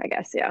long, I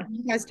guess. Yeah.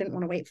 You guys didn't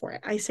want to wait for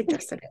it. I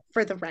suggested it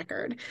for the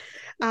record.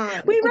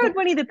 We rode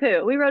Winnie the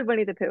Pooh.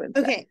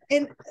 Instead. Okay,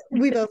 and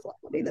we both love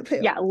Winnie the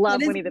Pooh. Yeah,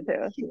 love Winnie the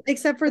Pooh.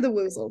 Except for the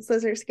Woozles.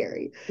 Those are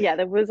scary. Yeah,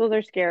 the Woozles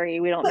are scary.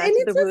 We don't mess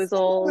with the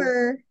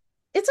Woozles.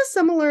 It's a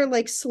similar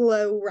like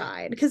slow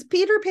ride, because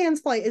Peter Pan's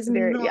Flight is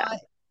not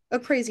a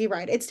crazy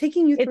ride. It's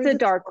taking you through a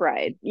dark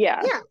ride.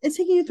 Yeah, it's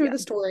taking you through the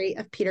story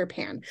of Peter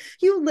Pan.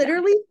 You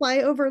literally fly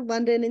over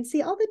London and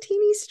see all the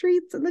teeny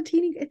streets and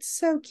it's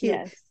so cute.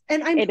 Yes.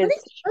 And I'm pretty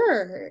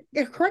sure,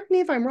 correct me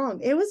if I'm wrong,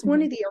 it was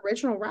one of the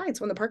original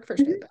rides when the park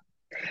first opened.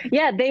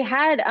 Yeah, they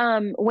had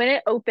when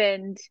it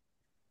opened.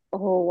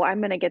 Oh, I'm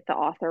gonna get the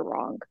author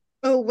wrong.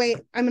 Oh wait,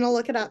 I'm gonna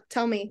look it up.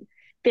 Tell me.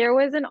 There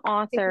was an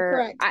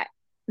author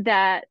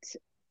that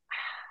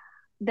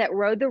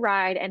rode the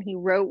ride, and he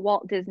wrote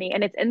Walt Disney,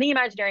 and it's in the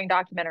Imagineering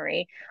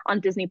documentary on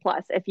Disney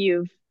Plus. If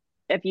you've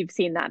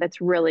seen that,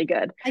 it's really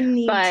good.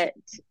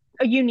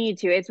 You need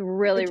to. It's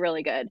really,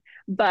 really good.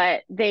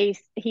 But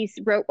he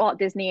wrote Walt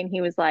Disney, and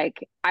he was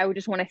like, I would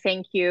just want to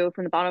thank you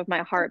from the bottom of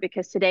my heart,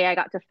 because today I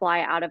got to fly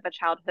out of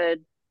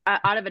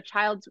a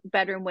child's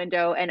bedroom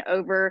window and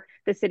over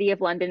the city of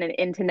London and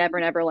into Never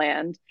Never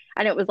Land.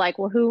 And it was like,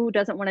 well, who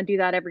doesn't want to do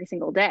that every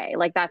single day?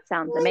 Like, that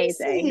sounds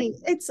amazing.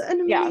 It's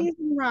an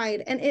amazing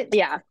ride. And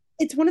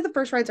it's one of the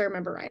first rides I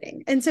remember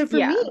riding. And so for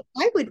me,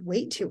 I would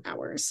wait 2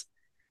 hours.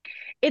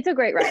 It's a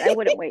great ride. I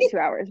wouldn't wait 2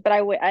 hours, but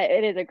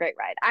it is a great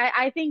ride.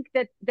 I think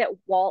that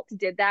Walt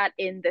did that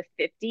in the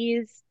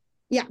 50s.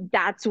 Yeah.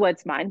 That's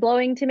what's mind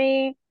blowing to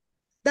me.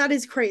 That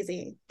is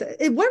crazy.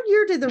 What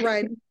year did the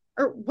ride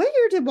Or what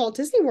year did Walt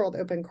Disney World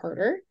open,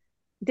 Carter?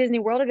 Disney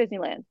World or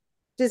Disneyland?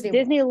 Disney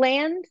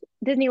World.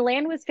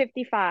 Disneyland was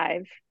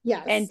 55.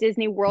 Yes. And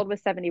Disney World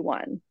was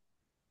 71.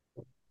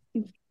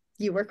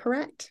 You were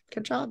correct.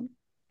 Good job.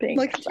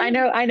 Thanks. I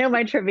know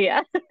my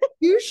trivia.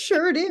 You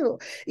sure do.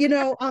 You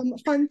know,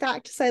 fun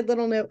fact, side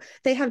little note,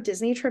 they have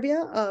Disney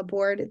trivia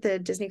aboard the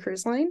Disney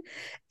Cruise Line.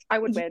 I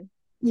would win.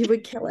 You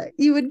would kill it.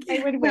 You would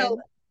I would win.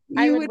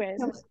 You would win.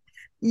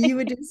 You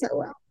would do so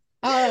well.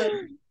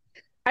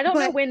 I don't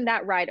know when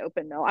that ride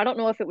opened though. I don't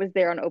know if it was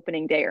there on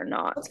opening day or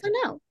not. Let's find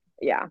out.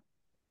 Yeah.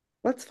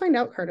 Let's find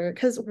out, Carter,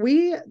 because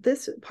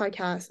this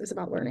podcast is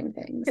about learning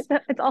things.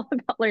 It's all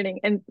about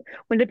learning. And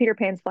when did Peter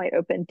Pan's flight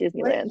open?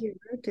 Disneyland.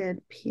 What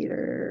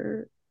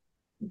year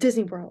did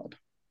Disney World?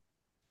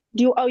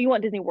 You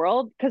want Disney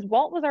World? Because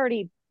Walt was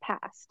already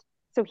passed.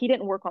 So he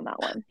didn't work on that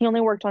one. He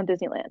only worked on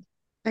Disneyland.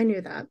 I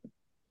knew that.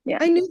 Yeah.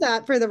 I knew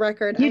that for the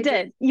record. You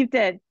did. You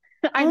did.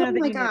 I know that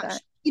you knew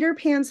that. Peter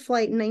Pan's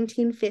flight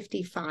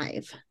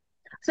 1955.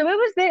 So it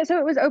was there. So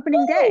it was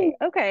opening day.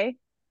 Okay.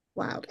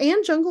 Wow.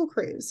 And Jungle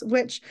Cruise,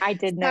 which I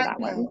did know that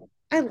one.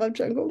 I love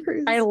Jungle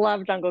Cruise. I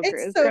love Jungle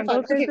Cruise. It's so Jungle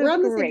fun. Cruise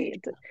Okay, is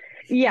great.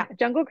 Yeah,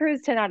 Jungle Cruise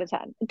 10 out of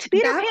 10.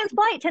 Peter Pan's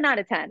flight 10 out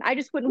of 10. I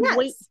just wouldn't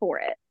wait for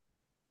it.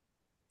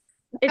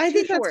 I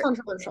think that's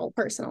controversial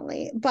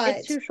personally, but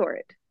it's too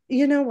short.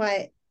 You know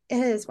what? It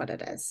is what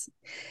it is.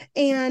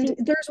 And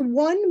there's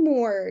one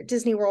more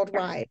Disney World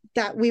ride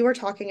that we were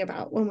talking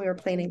about when we were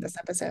planning this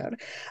episode.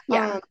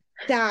 Yeah.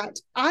 That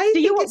do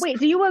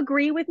you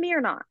agree with me or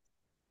not?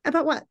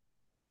 About what?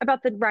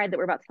 About the ride that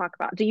we're about to talk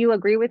about. Do you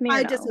agree with me or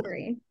I no?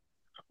 disagree.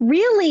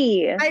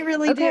 Really? I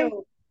really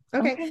do.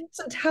 Okay.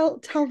 So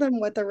tell them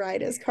what the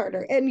ride is,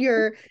 Carter, and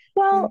your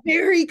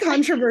very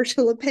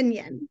controversial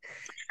opinion.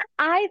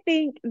 I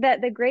think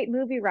that the Great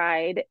Movie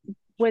Ride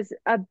was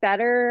a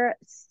better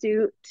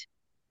suit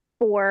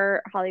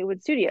for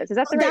Hollywood Studios. Is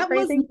that the right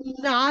phrasing? That was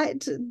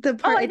not the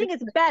part. Oh, I think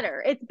it's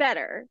better. It's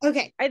better.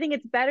 Okay. I think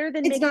it's better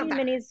than Mickey and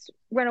Minnie's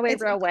Runaway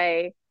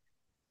Railway.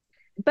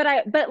 But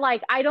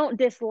I don't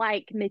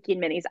dislike Mickey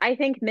and Minnie's. I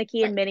think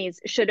Mickey and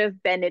Minnie's should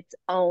have been its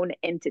own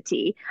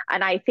entity.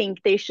 And I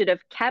think they should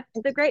have kept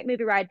the Great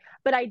Movie Ride.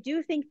 But I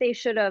do think they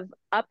should have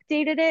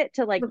updated it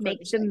to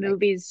make the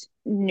movies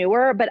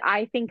newer. But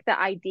I think the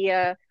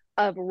idea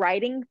of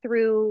riding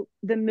through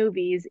the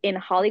movies in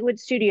Hollywood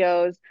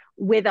Studios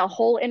with a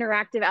whole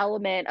interactive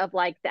element of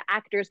the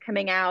actors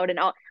coming out and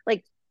all,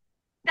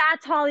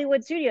 that's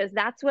Hollywood Studios.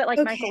 That's what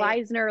Michael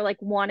Eisner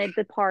wanted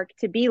the park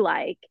to be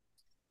like.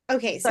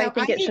 Okay, so I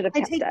think it should have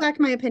kept I take back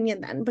my opinion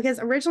then, because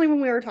originally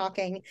when we were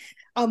talking,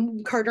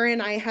 Carter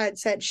and I had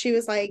said she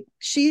was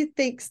she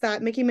thinks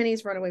that Mickey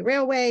Minnie's Runaway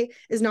Railway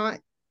is not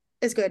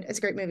as good as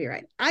a Great Movie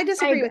Ride. I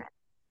disagree with that.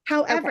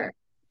 However,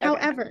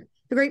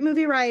 the Great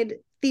Movie Ride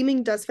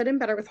theming does fit in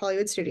better with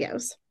Hollywood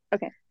Studios.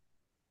 Okay.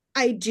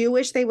 I do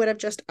wish they would have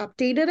just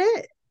updated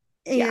it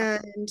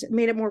and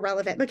made it more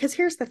relevant, because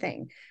here's the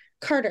thing.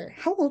 Carter,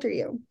 how old are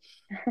you?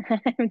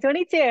 I'm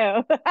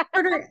 22.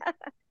 Carter,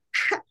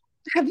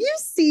 have you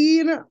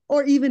seen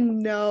or even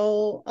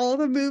know all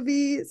the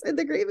movies in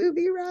the Great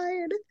Movie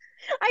Ride?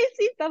 I've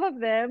seen some of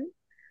them.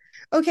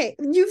 Okay,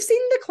 you've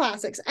seen the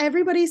classics.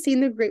 Everybody's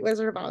seen The Great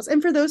Wizard of Oz.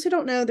 And for those who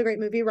don't know, the Great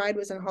Movie Ride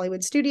was in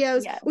Hollywood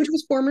Studios, which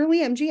was formerly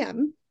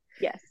MGM.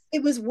 Yes.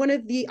 It was one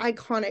of the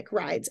iconic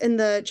rides in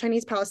the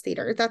Chinese Palace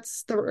Theater.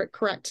 That's the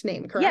correct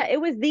name, correct? Yeah, it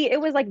was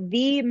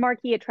the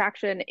marquee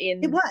attraction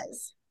in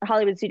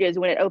Hollywood Studios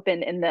when it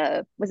opened in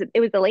the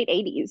the late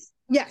 80s.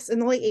 Yes, in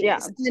the late 80s. Yeah.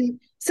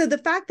 And so the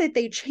fact that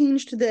they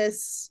changed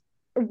this,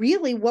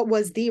 really what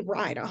was the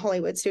ride at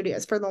Hollywood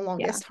Studios for the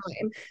longest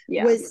time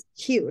was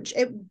huge.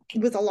 It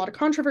was a lot of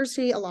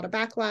controversy, a lot of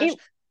backlash.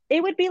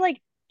 It would be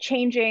like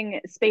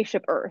changing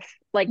Spaceship Earth,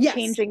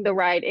 changing the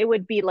ride. It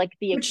would be like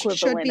the equivalent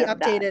should be of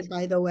updated, that.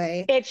 By the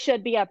way. It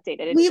should be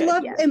updated.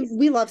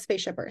 We love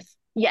Spaceship Earth.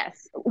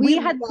 Yes, we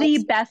had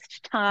the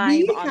best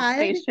time on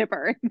Spaceship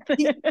Earth.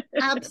 The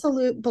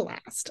absolute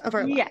blast of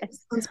our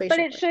lives on Spaceship but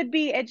Earth. It should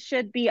be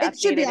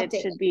updated.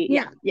 It should be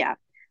yeah.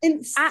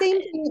 And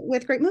same thing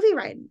with Great Movie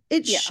Ride.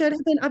 It should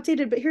have been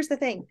updated, but here's the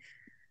thing.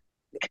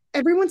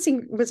 Everyone's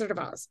seen Wizard of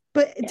Oz,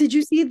 but did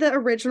you see the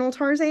original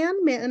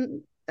Tarzan,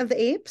 Man of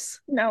the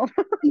Apes? No.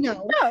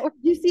 No. Did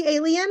you see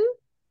Alien?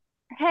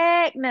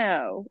 Heck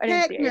no. I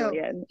didn't see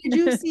Alien. Did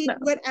you see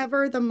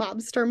whatever the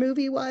mobster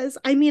movie was?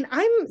 I mean,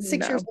 I'm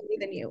 6 years older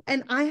than you,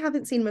 and I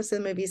haven't seen most of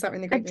the movies that were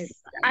in the Great Movie.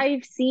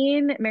 I've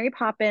seen Mary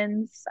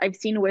Poppins. I've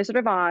seen Wizard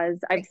of Oz.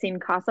 I've seen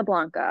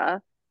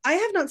Casablanca. I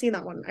have not seen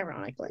that one,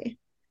 ironically.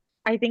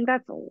 I think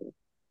that's old.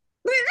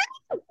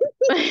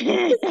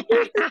 No,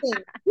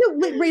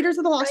 Raiders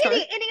of the Lost Ark.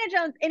 Indiana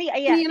Jones.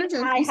 Indiana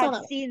Jones.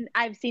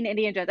 I've seen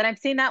Indiana Jones, and I've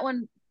seen that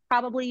one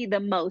probably the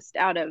most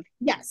out of.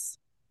 Yes.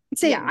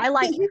 Same. Yeah,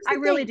 I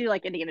really do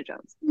like Indiana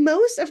Jones.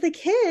 Most of the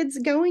kids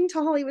going to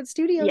Hollywood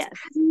Studios had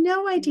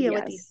no idea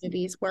what these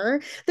movies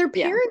were. Their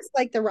parents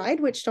liked the ride,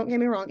 which, don't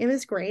get me wrong, it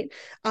was great.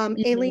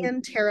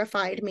 Alien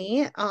terrified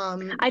me.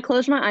 I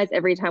closed my eyes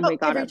every time we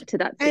got up to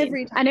that scene.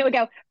 Every time. And it would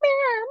go,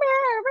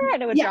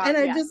 and it would drop. And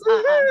I just,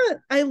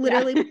 I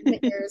literally put my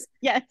ears.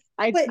 Yes,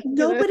 But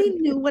nobody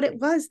knew what it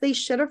was. They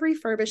should have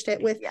refurbished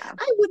it with,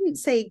 I wouldn't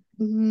say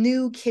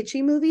new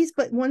kitschy movies,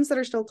 but ones that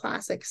are still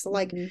classics.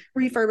 Like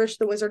refurbish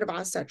the Wizard of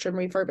Oz section,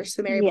 refurbish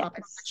the Mary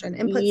Poppins section,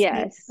 and put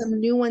some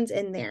new ones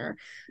in there.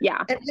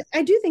 Yeah. And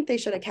I do think they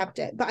should have kept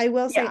it. But I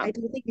will say, I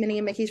do think Minnie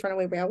and Mickey's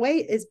Runaway Railway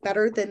is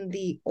better than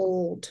the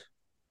old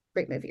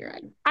Great Movie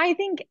Ride. I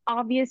think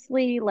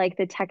obviously like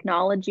the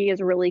technology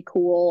is really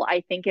cool.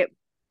 I think it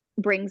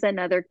brings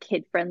another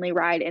kid-friendly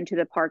ride into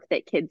the park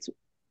that kids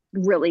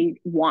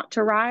really want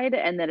to ride,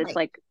 and that it's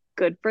like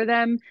good for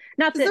them.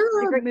 Not that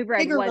the Great Movie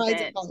Ride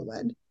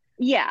wasn't.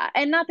 Yeah,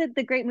 and not that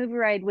the Great Movie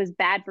Ride was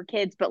bad for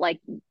kids, but like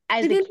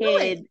as a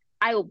kid,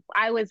 I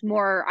was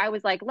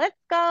like, let's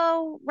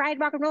go ride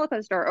Rock and Roller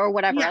Coaster or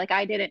whatever. Yeah. Like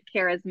I didn't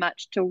care as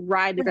much to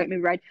ride the Great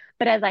Movie Ride.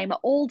 But as I'm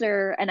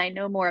older and I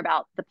know more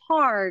about the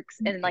parks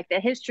and like the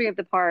history of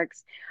the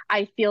parks,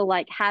 I feel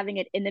like having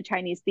it in the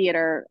Chinese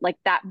theater, like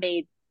that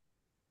made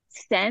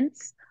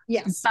sense.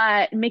 Yes.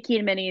 But Mickey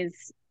and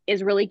Minnie's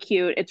is really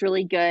cute. It's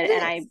really good.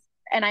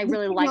 And I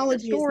really like the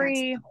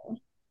story.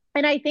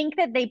 And I think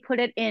that they put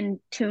it in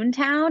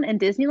Toontown and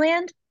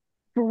Disneyland.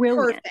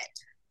 Brilliant.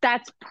 Perfect.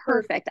 That's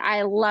perfect.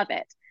 I love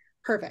it.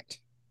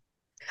 Perfect.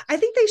 I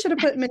think they should have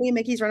put Minnie and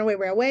Mickey's Runaway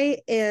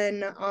Railway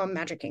in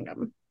Magic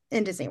Kingdom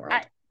in Disney World.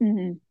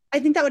 I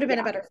think that would have been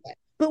a better fit.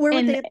 But where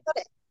would they have put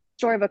it?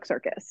 Storybook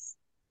Circus.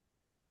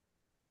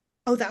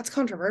 Oh, that's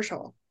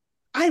controversial.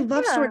 I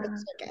love Storybook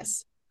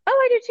Circus. Oh,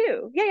 I do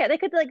too. Yeah, they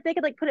could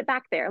put it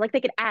back there. Like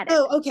they could add it.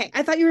 Oh, okay.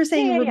 I thought you were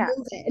saying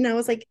remove it. And I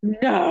was like,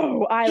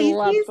 no, I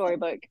love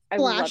Storybook.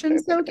 Splash and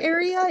Soak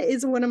area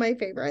is one of my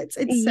favorites.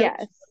 It's so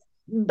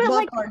but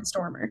like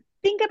Barnstormer.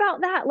 Think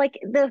about that. Like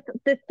the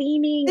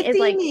theming is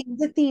like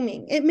the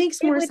theming. It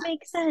makes more sense. It would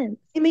make sense.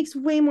 It makes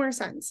way more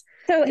sense.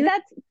 So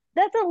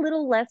that's a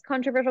little less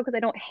controversial because I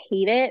don't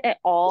hate it at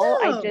all.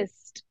 No.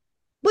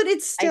 But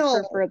it's still I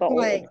prefer the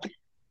like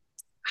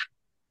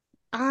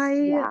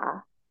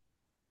old.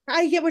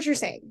 I get what you're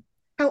saying.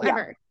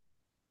 However,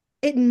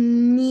 it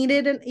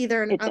needed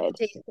either an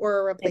update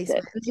or a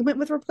replacement. And they went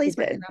with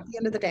replacement. And at the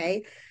end of the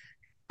day,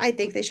 I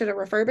think they should have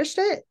refurbished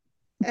it.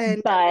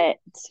 If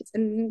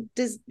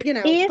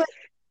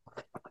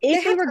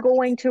they were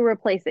going to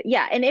replace it,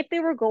 and if they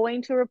were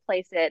going to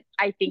replace it,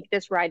 I think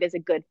this ride is a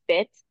good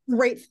fit.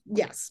 Great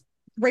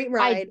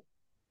ride.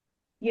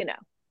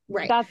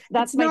 Right.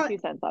 That's my 2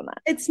 cents on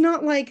that. It's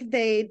not like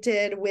they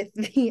did with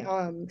the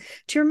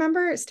do you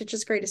remember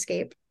Stitch's Great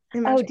Escape?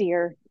 Oh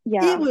dear.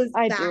 Yeah. It was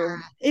bad.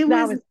 It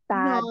was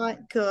bad.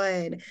 Not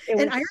good.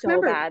 I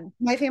remember bad.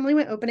 My family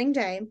went opening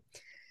day.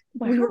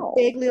 Wow. We were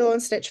big Lilo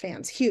and Stitch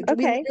fans, huge. Okay.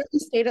 We literally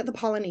stayed at the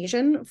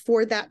Polynesian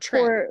for that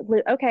trip.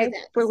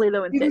 For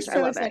Lilo and Stitch. I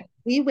love it.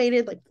 We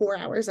waited like 4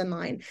 hours in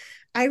line.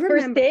 I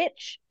remember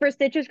for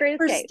Stitch's Great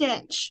Escape. For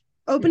Stitch.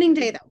 Opening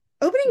day though.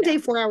 Opening day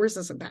 4 hours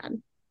isn't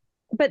bad.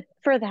 But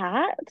for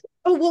that?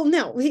 Oh well,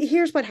 no.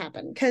 Here's what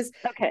happened. So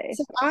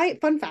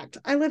fun fact,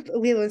 I loved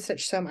Lilo and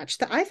Stitch so much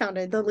that I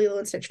founded the Lilo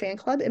and Stitch fan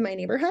club in my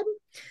neighborhood.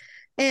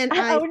 And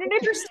I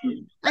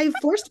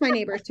forced my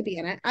neighbors to be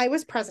in it. I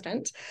was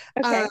president.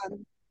 Okay.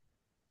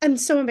 I'm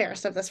so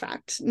embarrassed of this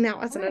fact now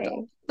as an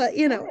adult, but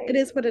it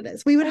is what it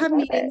is. We would have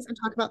meetings and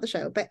talk about the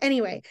show. But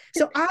anyway,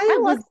 so I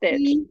was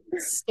a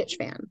Stitch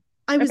fan.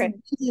 I was a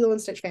Lilo and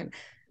Stitch fan.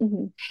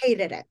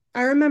 Hated it.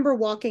 I remember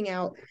walking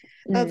out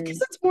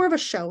because it's more of a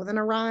show than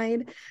a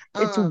ride.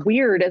 It's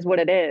weird is what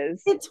it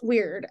is. It's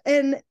weird.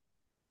 And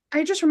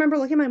I just remember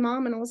looking at my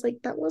mom and I was like,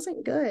 that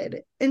wasn't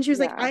good. And she was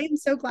like, I am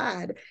so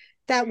glad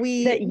that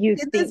you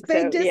did this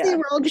big Disney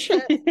World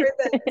trip for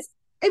this.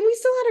 And we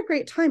still had a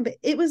great time, but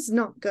it was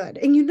not good.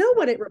 And you know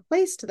what it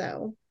replaced,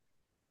 though?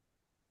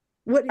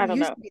 What I don't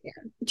used know. to be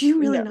there? Do you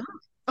really know?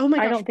 Oh my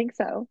gosh. I don't think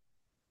so.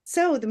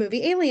 So the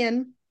movie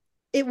Alien,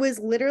 it was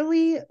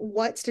literally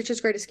what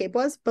Stitch's Great Escape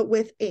was, but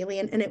with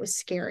Alien, and it was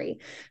scary.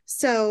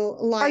 So,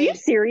 like, are you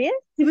serious?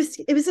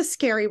 It was a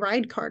scary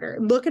ride, Carter.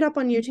 Look it up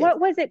on YouTube.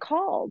 What was it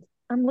called?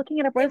 I'm looking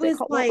it up. What was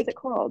it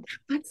called?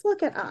 Let's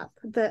look it up.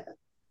 The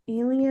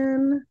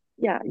Alien.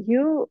 Yeah,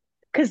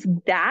 because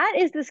that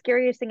is the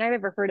scariest thing I've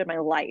ever heard in my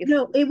life.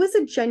 No, it was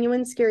a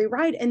genuine scary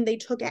ride, and they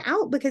took it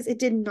out because it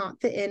did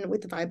not fit in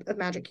with the vibe of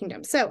Magic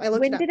Kingdom. So I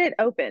looked it up. When did it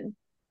open?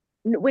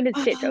 When did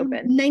Stitch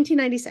open?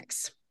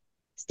 1996.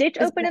 Stitch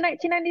opened in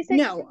 1996?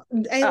 No,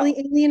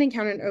 Alien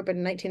Encounter opened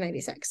in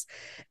 1996.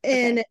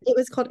 And it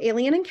was called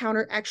Alien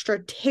Encounter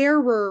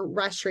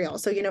Extraterrestrial.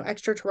 So,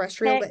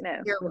 extraterrestrial, but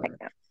terror.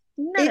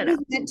 It was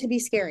meant to be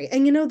scary.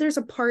 And there's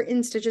a part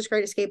in Stitch's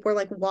Great Escape where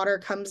like water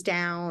comes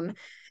down.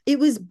 It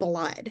was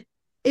blood.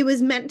 It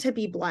was meant to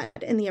be blood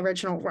in the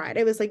original ride.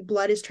 It was like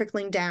blood is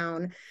trickling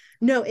down.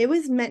 No, it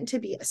was meant to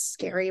be a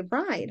scary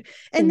ride.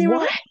 And they were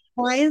like,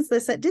 why is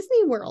this at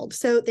Disney World?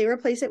 So they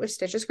replaced it with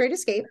Stitch's Great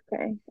Escape.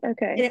 Okay.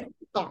 And it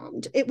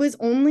bombed. It was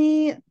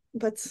only,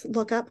 let's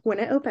look up when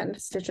it opened,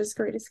 Stitch's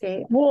Great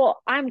Escape.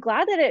 Well, I'm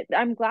glad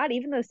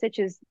even though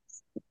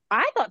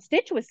I thought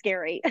Stitch was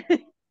scary.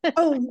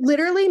 Oh,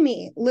 literally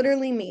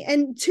me.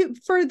 And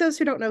for those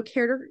who don't know,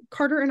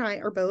 Carter and I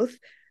are both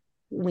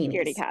Scaredy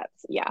weenies.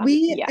 cats. Yeah.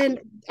 And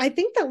I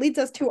think that leads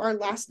us to our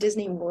last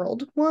Disney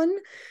World one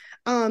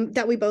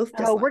that we both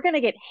dislike. Oh, we're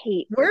gonna get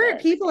hate.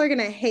 People are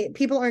gonna hate.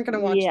 People aren't gonna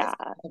watch Yeah.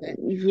 this.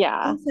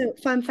 Yeah. Also,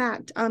 fun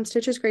fact,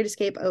 Stitch's Great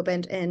Escape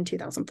opened in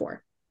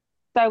 2004.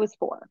 So I was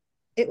 4.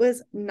 It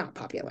was not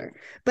popular.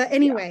 But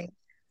anyway,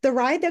 the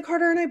ride that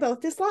Carter and I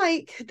both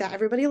dislike that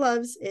everybody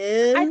loves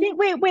is I think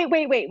wait.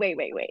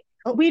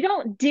 Oh. We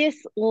don't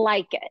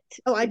dislike it.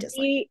 Oh, I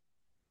dislike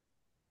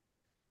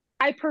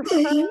I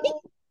prefer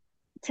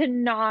to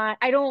not.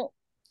 I don't.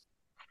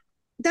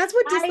 That's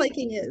what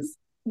disliking is.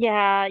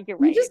 Yeah, you're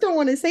right. You just don't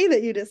want to say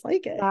that you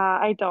dislike it.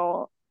 I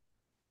don't.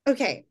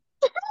 Okay.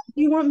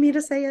 You want me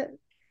to say it?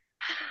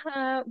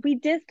 We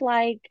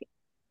dislike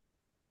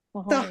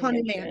the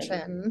Haunted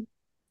Mansion.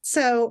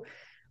 So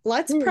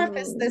let's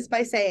preface this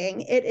by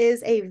saying it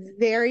is a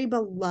very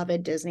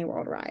beloved Disney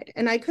World ride.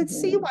 And I could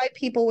see why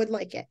people would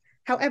like it.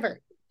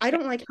 However, I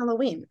don't like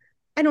Halloween.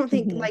 I don't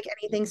think like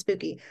anything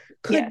spooky.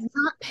 Could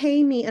not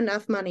pay me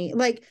enough money.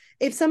 Like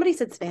if somebody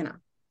said Savannah,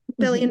 $1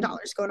 billion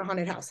going to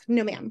haunted house.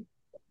 No, ma'am.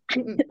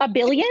 $1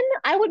 billion?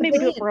 I would maybe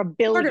do it for $1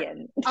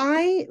 billion.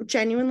 I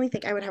genuinely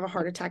think I would have a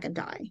heart attack and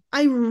die.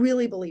 I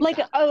really believe like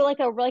that. like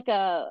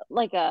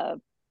a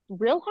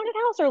real haunted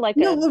house or like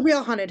a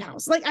real haunted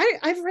house. Like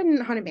I've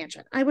ridden Haunted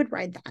Mansion. I would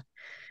ride that.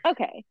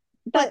 Okay.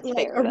 That's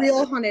like fair, a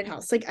real haunted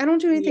house. Like I don't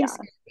do anything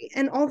scary.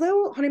 And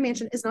although Haunted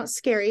Mansion is not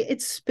scary,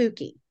 it's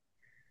spooky.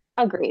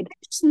 Agreed. I'm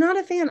just not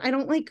a fan. I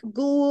don't like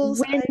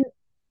ghouls.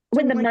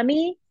 When the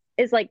mummy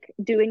is like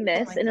doing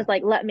this and it's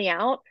like, let me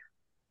out.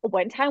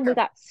 One time we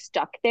got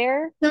stuck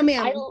there. No,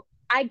 ma'am.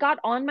 I got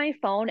on my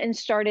phone and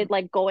started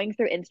like going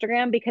through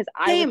Instagram because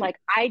I was like,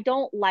 I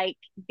don't like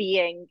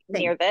being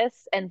near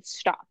this, and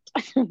stopped.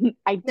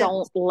 I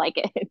don't like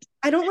it.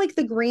 I don't like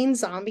the green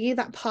zombie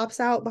that pops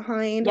out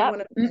behind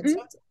one of the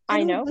headstones.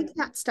 I know. Like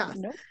that stuff.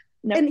 Nope.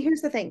 And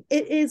here's the thing.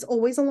 It is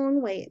always a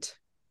long wait.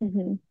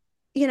 You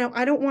know,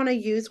 I don't want to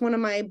use one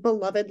of my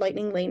beloved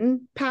Lightning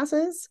Lane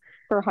passes.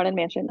 For Haunted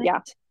Mansion,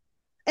 yeah.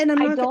 And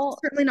I'm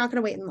certainly not going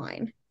to wait in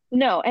line.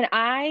 No, and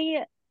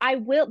I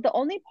will. The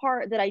only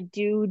part that I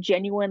do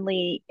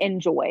genuinely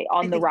enjoy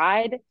on the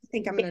ride, I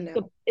think I'm gonna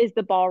know, is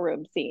the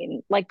ballroom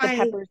scene, like the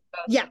peppers.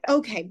 Yeah.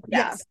 Okay. Yeah.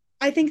 Yes.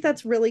 I think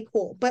that's really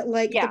cool. But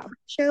like the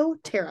show,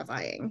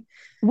 terrifying.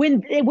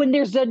 When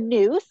there's a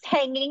noose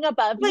hanging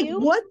above you,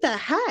 like what the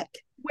heck?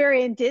 We're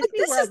in Disney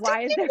World.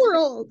 Why is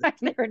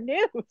there a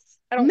noose?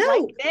 I don't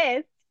like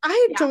this.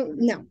 I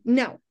don't.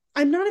 No.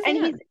 I'm not a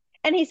fan.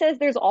 And he says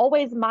there's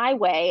always my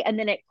way, and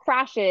then it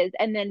crashes,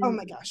 and then oh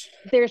my gosh,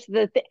 there's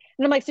and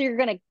I'm like, so you're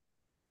gonna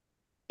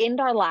end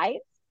our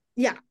lives?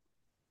 Yeah.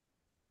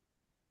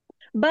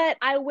 But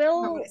I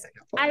will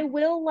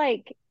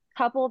like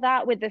couple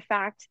that with the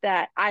fact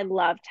that I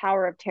love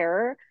Tower of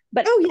Terror,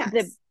 but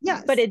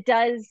but it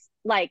does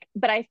like,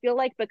 but I feel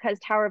like because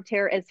Tower of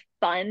Terror is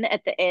fun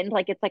at the end,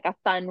 like it's like a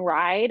fun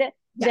ride,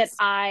 that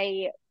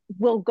I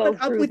will go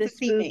through the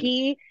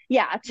spooky,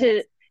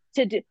 to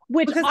do,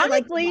 which because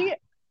honestly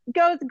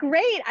goes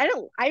great.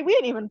 We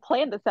didn't even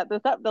plan to set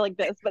this up like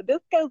this, but this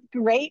goes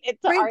great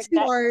into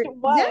our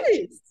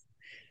yes.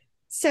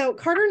 So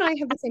Carter and I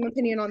have the same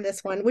opinion on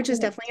this one, which is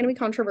definitely going to be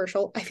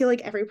controversial. I feel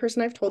like every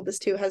person I've told this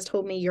to has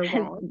told me you're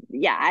wrong.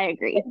 Yeah, I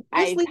agree.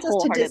 This leads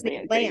us to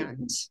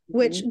Disneyland,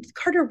 which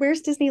Carter,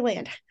 where's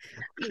Disneyland?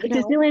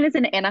 Disneyland is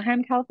in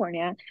Anaheim,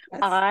 California.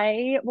 Yes.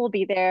 I will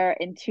be there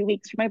in 2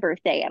 weeks for my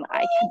birthday, and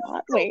I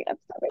cannot wait. I'm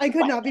so excited. I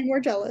could not be more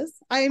jealous.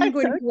 I am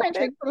going to be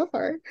watching from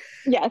afar.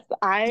 Yes, Who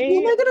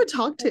am I going to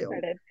talk to?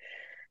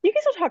 You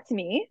can still talk to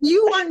me.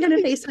 You aren't going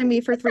to FaceTime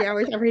me for 3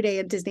 hours every day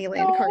at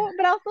Disneyland, no, Carter.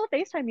 But I'll still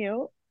FaceTime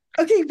you.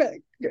 Okay,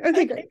 great.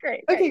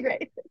 Okay,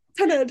 great.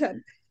 10 out of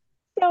 10.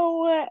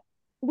 So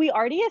we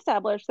already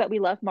established that we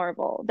love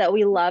Marvel, that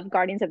we love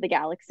Guardians of the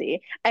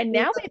Galaxy, and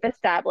now we've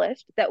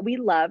established that we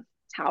love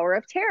Tower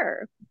of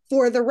Terror.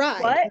 For the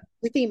ride,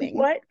 the theming.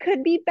 What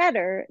could be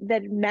better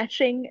than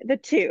meshing the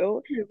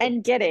two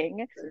and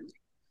getting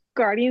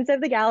Guardians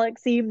of the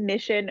Galaxy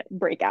Mission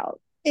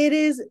Breakout? It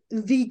is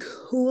the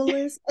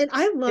coolest, and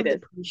I love the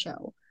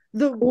pre-show.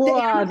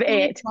 Love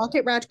it.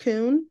 Rocket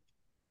Raccoon.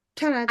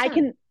 10 out of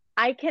 10.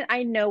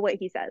 I know what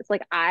he says.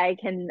 Like I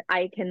can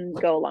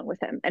go along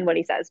with him and what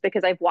he says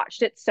because I've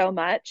watched it so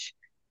much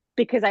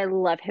because I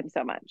love him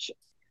so much.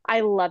 I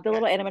love the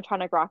little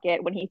animatronic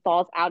rocket when he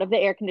falls out of the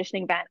air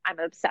conditioning vent. I'm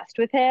obsessed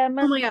with him.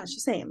 Oh my gosh,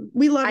 same.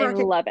 We love Rocket.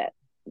 I love it.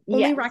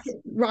 Only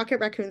Rocket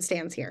Raccoon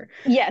stands here.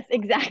 Yes,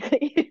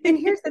 exactly. And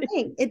here's the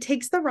thing. It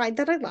takes the ride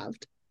that I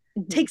loved,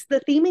 takes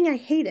the theming I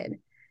hated,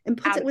 and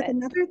puts it with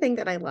another thing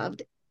that I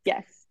loved.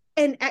 Yes.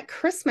 And at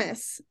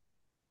Christmas,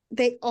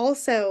 they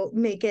also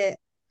make it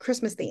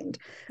Christmas themed.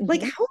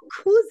 Like how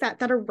cool is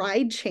that a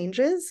ride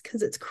changes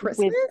because it's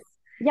Christmas?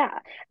 Like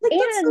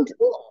and so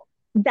cool.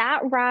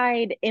 That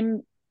ride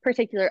in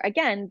particular,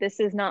 again, this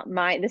is not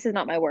my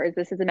words,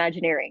 this is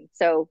Imagineering,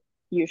 so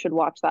you should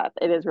watch that.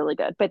 It is really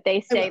good. But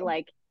they say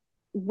like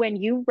when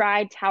you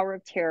ride Tower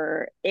of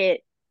Terror,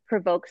 it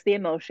provokes the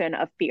emotion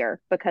of fear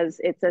because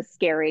it's a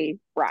scary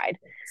ride.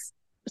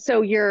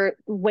 so you're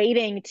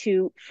waiting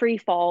to free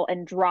fall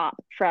and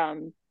drop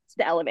from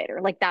the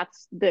elevator. Like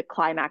that's the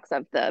climax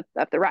of the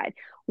ride.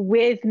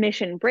 With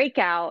Mission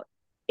Breakout,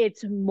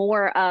 it's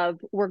more of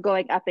we're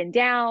going up and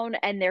down,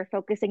 and they're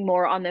focusing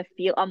more on the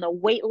feel, on the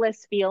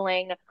weightless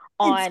feeling,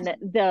 on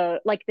the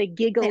like the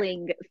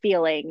giggling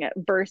feeling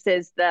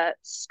versus the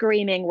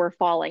screaming we're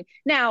falling.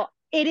 Now,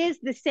 it is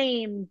the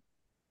same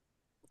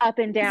up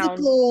and down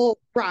physical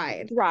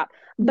ride drop,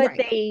 but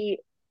right.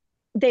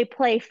 they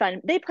play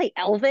fun. They play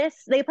Elvis.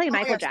 They play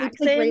Michael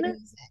Jackson.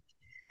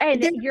 And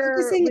they're you're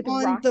focusing with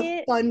on the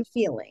Rocket. fun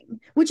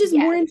feeling, which is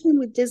more Yes. in tune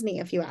with Disney,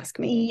 if you ask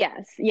me.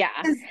 Yes. Yeah.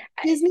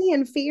 Disney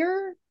and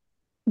Fear.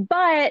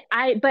 But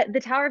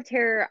the Tower of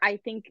Terror, I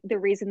think the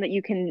reason that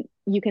you can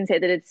say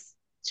that it's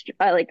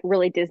like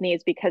really Disney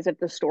is because of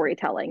the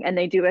storytelling, and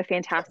they do a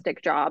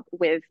fantastic job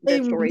with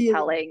the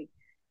storytelling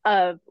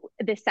of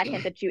the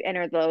second that you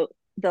enter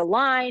the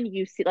line,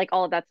 you see like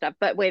all of that stuff.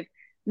 But with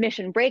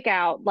Mission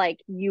Breakout, like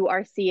you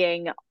are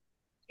seeing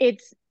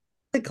it's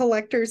the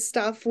collector's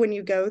stuff when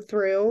you go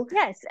through.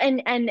 Yes,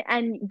 and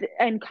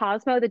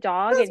Cosmo the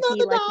dog, Cosmo and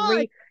he the like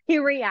dog. he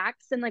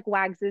reacts and like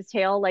wags his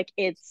tail, like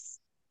it's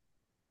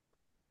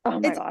oh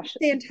my gosh,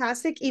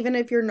 fantastic. Even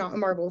if you're not a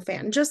Marvel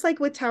fan, just like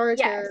with Tower of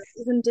Terror,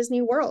 yes, even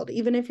Disney World,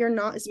 even if you're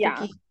not a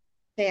spooky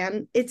yeah,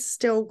 fan, it's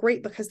still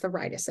great because the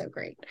ride is so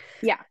great.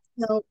 yeah.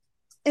 So,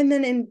 and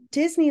then in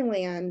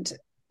Disneyland,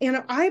 you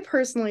know, I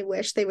personally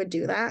wish they would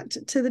do that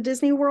to the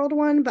Disney World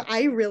one, but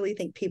I really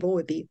think people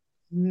would be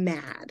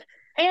mad.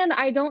 And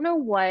I don't know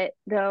what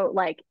though,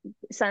 like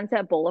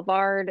Sunset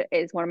Boulevard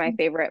is one of my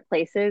favorite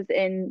places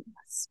in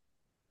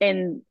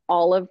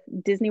all of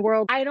Disney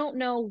World. I don't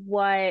know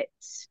what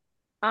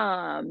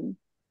um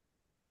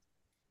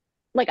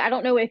like I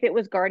don't know if it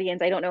was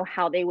Guardians. I don't know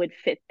how they would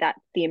fit that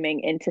theming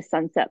into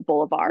Sunset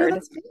Boulevard. No,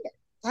 that's fair.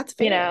 That's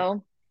fair. You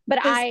know, but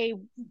I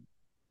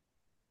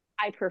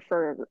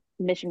prefer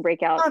Mission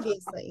Breakout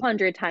obviously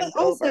 100 times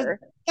over.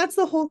 That's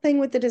the whole thing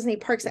with the Disney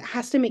parks. It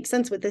has to make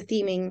sense with the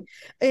theming.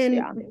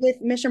 And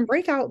with Mission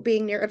Breakout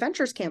being near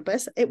Adventures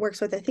Campus, it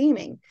works with the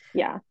theming.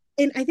 Yeah.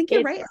 And I think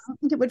you're right. I don't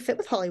think it would fit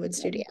with Hollywood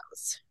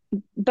Studios.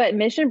 But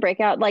Mission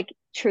Breakout, like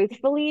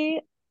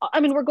truthfully, I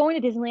mean, we're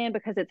going to Disneyland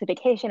because it's a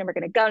vacation and we're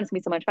going to go and it's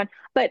going to be so much fun.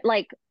 But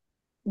like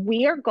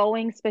we are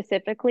going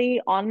specifically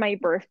on my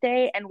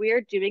birthday and we are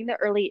doing the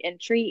early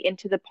entry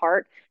into the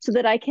park so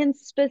that I can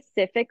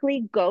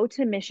specifically go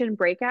to Mission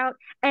Breakout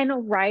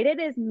and ride it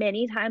as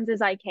many times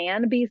as I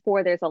can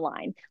before there's a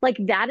line. Like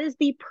that is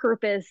the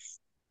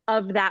purpose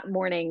of that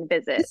morning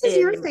visit. This is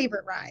your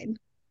favorite ride.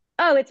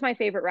 Oh, it's my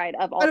favorite ride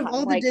of all out time. Of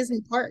all the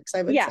Disney parks,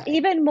 I would say.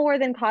 Even more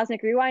than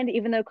Cosmic Rewind,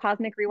 even though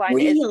Cosmic Rewind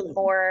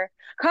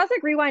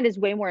Cosmic Rewind is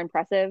way more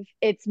impressive.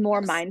 It's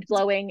more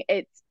mind-blowing.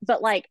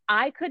 But like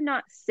I could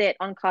not sit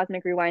on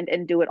Cosmic Rewind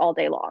and do it all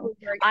day long.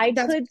 I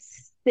could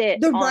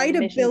sit on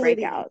Mission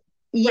Breakout.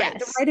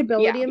 Yes. The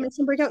rideability of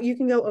Mission Breakout, you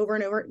can go over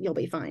and over, you'll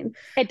be fine.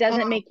 It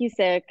doesn't make you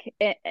sick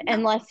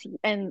unless you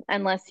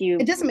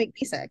It doesn't make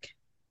me sick.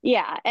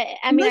 Yeah,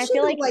 I mean, I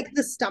feel like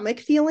the stomach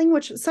feeling,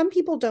 which some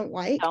people don't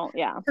like.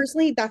 Yeah.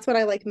 Personally, that's what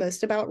I like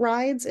most about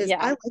rides is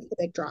I like the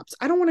big drops.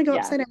 I don't want to go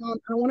upside down. I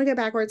don't want to go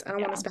backwards. I don't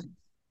want to spin.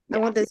 I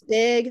want this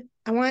big.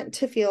 I want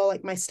to feel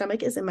like my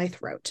stomach is in my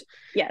throat.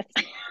 Yes.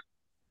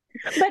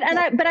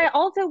 But I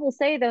also will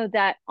say though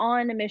that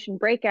on a Mission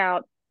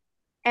Breakout,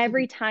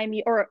 every time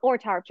you or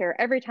Tower of Terror,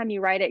 every time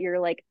you ride it,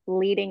 you're like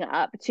leading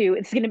up to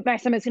my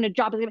stomach's gonna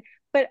drop.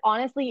 But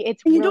honestly,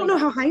 it's you don't know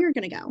how high you're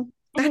gonna go.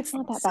 That's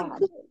not that bad.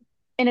 Cool.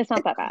 And it's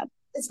not that bad.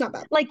 It's not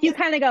bad. Like you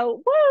kind of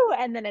go woo,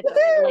 and then it's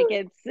over.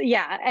 Like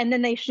and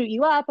then they shoot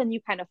you up, and you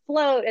kind of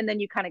float, and then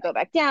you kind of go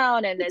back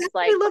down, and it's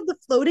like I love the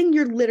floating.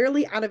 You're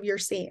literally out of your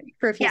scene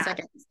for a few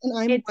seconds,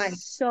 and it's like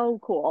so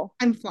cool.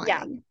 I'm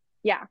flying.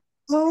 Yeah.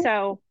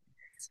 So,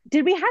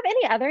 did we have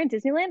any other in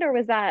Disneyland, or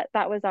was that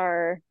was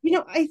our? You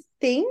know, I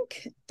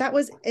think that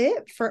was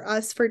it for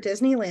us for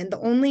Disneyland. The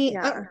only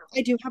I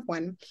do have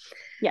one.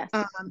 Yes.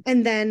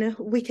 And then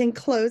we can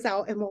close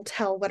out and we'll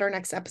tell what our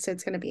next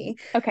episode's going to be.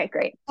 Okay,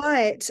 great.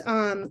 But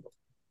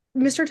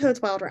Mr.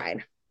 Toad's Wild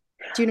Ride.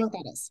 Do you know what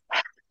that is?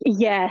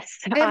 Yes,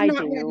 I do.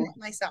 Ridden it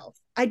myself.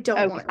 I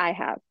don't want to. I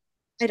have.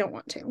 I don't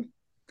want to.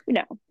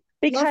 No.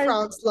 Because love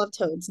frogs, love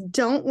toads.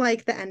 Don't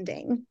like the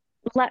ending.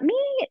 Let me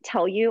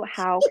tell you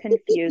how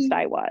confused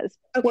I was.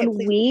 When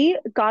we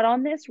got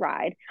on this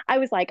ride, I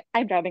was like,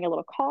 I'm driving a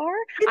little car.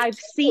 I've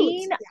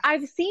seen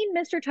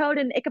Mr. Toad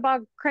and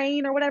Ichabod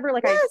Crane or whatever.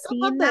 Like I've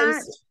seen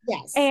that.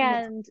 Yes.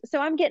 And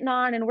so I'm getting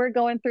on and we're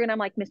going through and I'm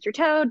like, Mr.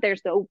 Toad,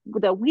 there's the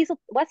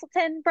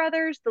Wesselton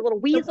brothers, the little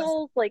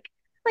weasels, I've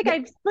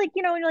and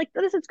you're like,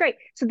 this is great.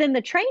 So then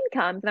the train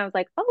comes and I was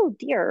like, oh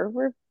dear,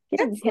 we're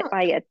getting hit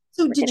by it.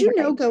 So did you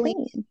know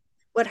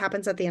what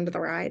happens at the end of the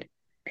ride?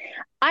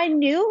 I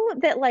knew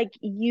that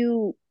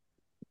you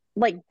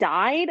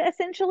died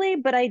essentially,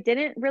 but I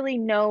didn't really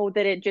know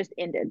that it just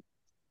ended.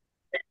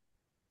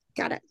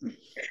 Got it.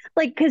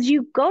 Because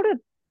you go to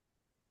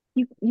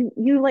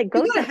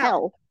go to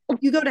hell.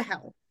 You go to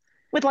hell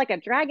with a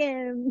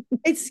dragon.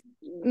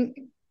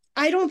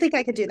 I don't think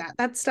I could do that.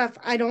 That stuff,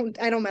 I don't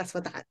mess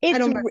with that. I It's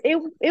don't mess.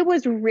 it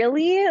was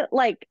really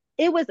like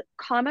it was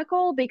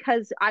comical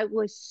because I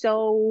was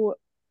so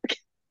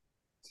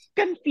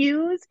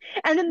confused.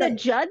 And then the Right.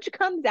 judge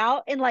comes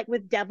out and like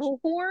with devil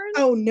horns.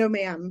 Oh no,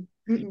 ma'am.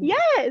 Mm-mm.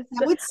 Yes.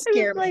 That would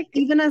scare me, like,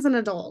 even as an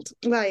adult.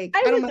 Like I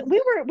I don't was, know.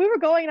 we were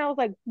going and I was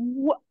like,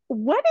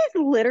 what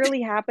is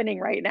literally happening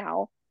right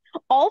now?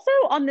 Also,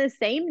 on the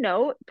same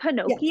note,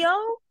 Pinocchio. Yes.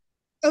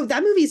 Oh,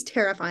 that movie's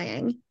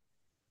terrifying.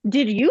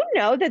 Did you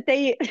know that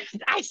they,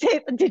 I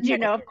say, did you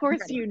No, know? Of course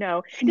no, you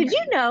know. no. Did you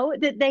know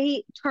that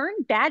they turn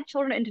bad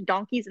children into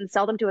donkeys and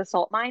sell them to a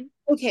salt mine?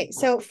 Okay,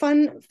 so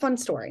fun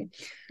story.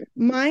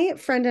 My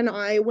friend and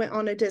I went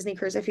on a Disney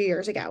cruise a few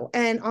years ago,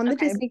 and on the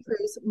Okay. Disney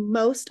cruise,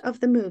 most of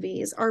the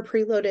movies are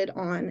preloaded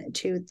on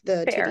to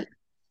the Fair. TV.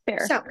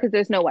 Fair. So Because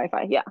there's no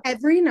Wi-Fi. Yeah.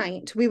 every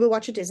night we would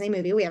watch a Disney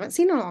movie we haven't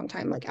seen in a long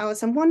time, like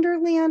Alice in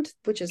Wonderland,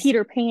 which is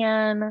Peter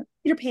Pan.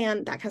 Peter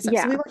Pan, that kind of stuff.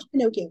 Yeah. So we watched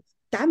Pinocchio.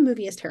 That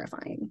movie is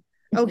terrifying.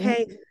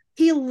 Okay.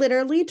 He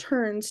literally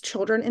turns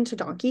children into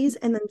donkeys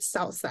and then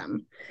sells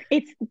them.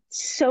 It's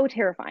so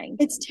terrifying.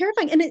 It's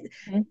terrifying. And it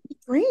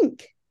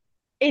drink.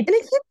 It's in a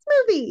kids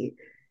movie.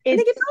 And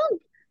they get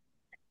drunk.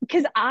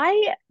 Because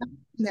I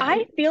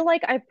No. feel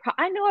like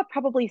I know I've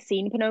probably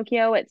seen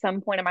Pinocchio at some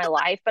point in my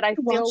life, but I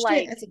feel watched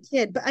like it as a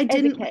kid, but I as a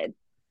didn't. kid.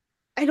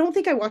 I don't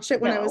think I watched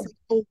it when I was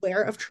No. like,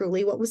 aware of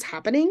truly what was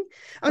happening.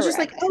 I was just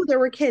like, Correct. oh, there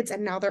were kids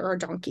and now there are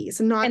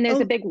donkeys. Not And there's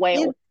oh, a big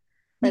whale. kids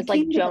It's like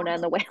became the Jonah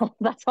and the whale.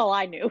 That's all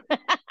I knew.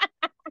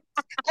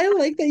 I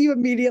like that you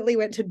immediately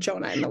went to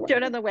Jonah and the whale.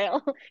 Jonah and the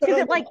whale. Because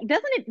it like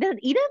does it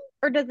eat him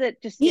or does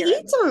it just He scare him?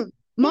 eats them.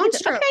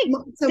 Monstro. Okay,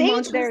 So see?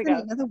 Monstro There is we the go.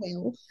 name of the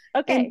whale.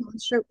 Okay. And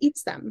Monstro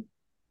eats them.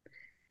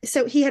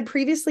 So he had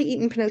previously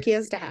eaten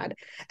Pinocchio's dad,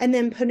 and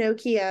then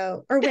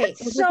Pinocchio, or wait,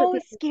 That's so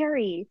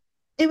scary.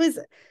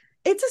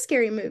 it's a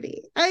scary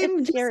movie. I'm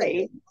It's just scary.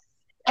 saying.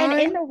 And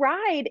in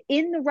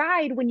the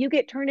ride, when you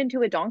get turned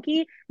into a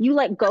donkey, you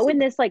like go in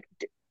this like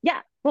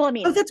yeah. Well, I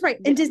mean, oh, that's right,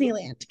 in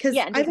Disneyland. Because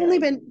Yeah, in I've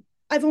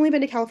only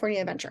been to California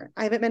Adventure.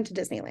 I haven't been to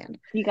Disneyland.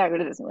 you gotta go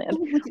to Disneyland.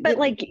 Oh, look at But you.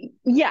 like,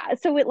 yeah,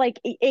 so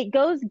it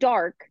goes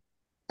dark.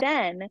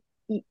 Then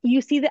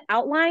you see the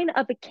outline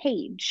of a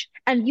cage,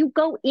 and you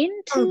go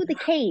into the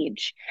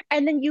cage,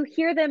 and then you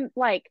hear them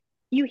like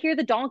you hear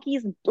the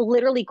donkeys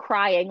literally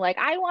crying, like,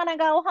 I want to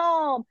go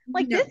home.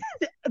 Like, No. this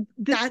is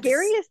the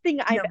scariest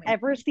thing I've way.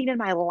 ever seen in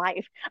my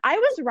life. I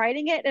was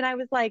writing it and I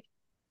was like,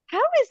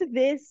 how is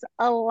this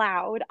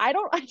allowed? I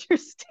don't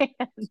understand.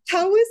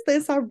 How is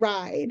this a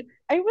ride?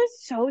 It was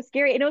so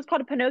scary. And it was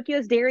called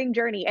Pinocchio's Daring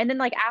Journey. And then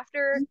like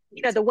after,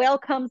 you know, the whale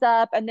comes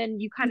up and then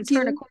you kind of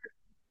turn a corner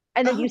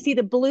and then you see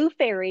the blue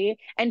fairy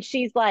and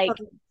she's like,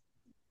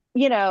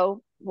 you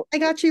know, I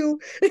got you.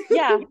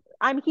 yeah,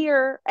 I'm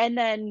here. And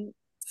then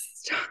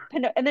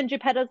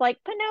Geppetto's like,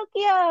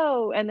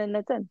 Pinocchio. And then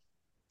that's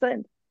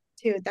it.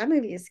 Dude, that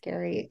movie is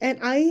scary. And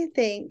I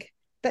think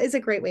that is a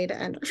great way to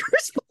end our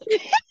first one.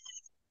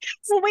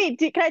 Well, wait,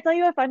 can I tell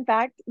you a fun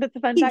fact? That's a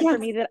fun fact for Yes.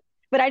 me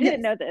but I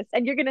didn't know this.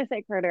 And you're gonna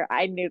say, Carter,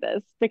 I knew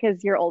this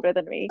because you're older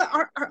than me.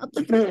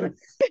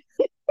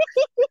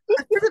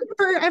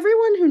 For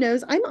everyone who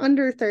knows, I'm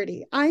under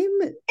 30. I'm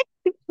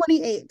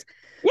 28.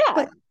 Yeah.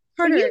 But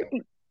Carter,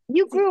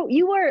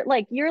 you were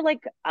like you're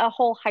like a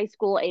whole high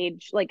school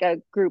age, like a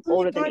group oh my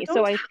older than God, me. don't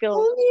So I feel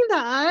tell me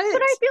that.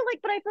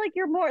 but I feel like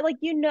you're more like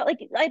you know like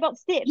about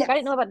Stitch. Yes. Like I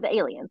didn't know about the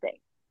alien thing.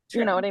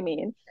 True. You know what I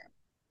mean?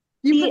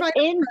 You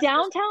in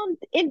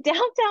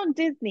downtown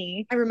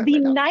Disney, I remember the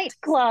that.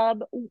 nightclub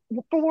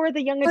for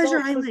the young Pleasure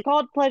adults was Island.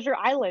 called Pleasure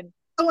Island.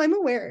 Oh, I'm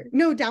aware.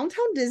 No,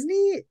 downtown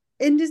Disney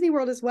in Disney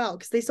World as well,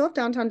 because they still have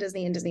downtown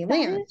Disney in Disneyland.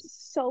 That is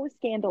so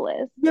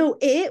scandalous. No,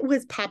 it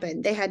was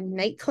popping. They had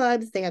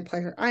nightclubs, they had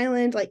Pleasure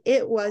Island, like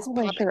it was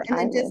popping. Pleasure And then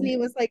Island. Disney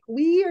was like,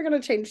 we are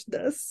gonna change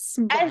this.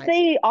 As vibe.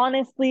 they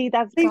honestly,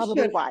 that's They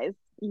probably should. wise.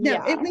 No,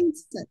 Yeah. it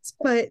makes sense.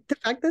 But the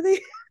fact that they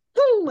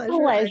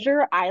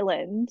Pleasure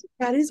Island.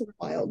 that is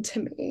wild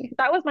to me.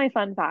 That was my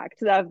fun fact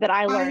that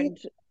I learned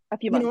a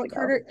few You months know what, ago.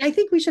 Carter? I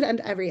think we should end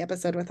every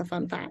episode with a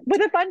fun fact.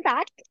 With a fun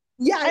fact?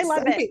 Yes, I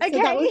love it. so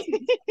that Okay.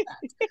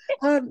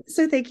 was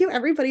so thank you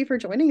everybody for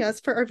joining us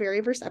for our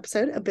very first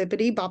episode of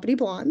Bibbidi Bobbidi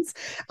Blondes.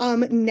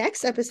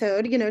 Next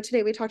episode, you know,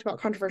 today we talked about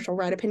controversial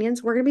ride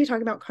opinions. We're going to be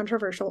talking about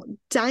controversial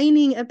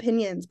dining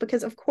opinions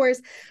because, of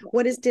course,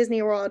 what is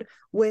Disney World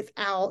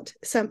without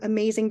some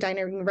amazing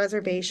dining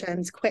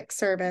reservations, quick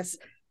service,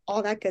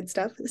 all that good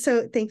stuff.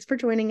 So thanks for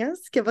joining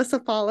us. Give us a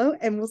follow,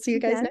 and we'll see you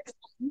guys Yes. next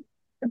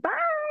time.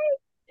 Bye.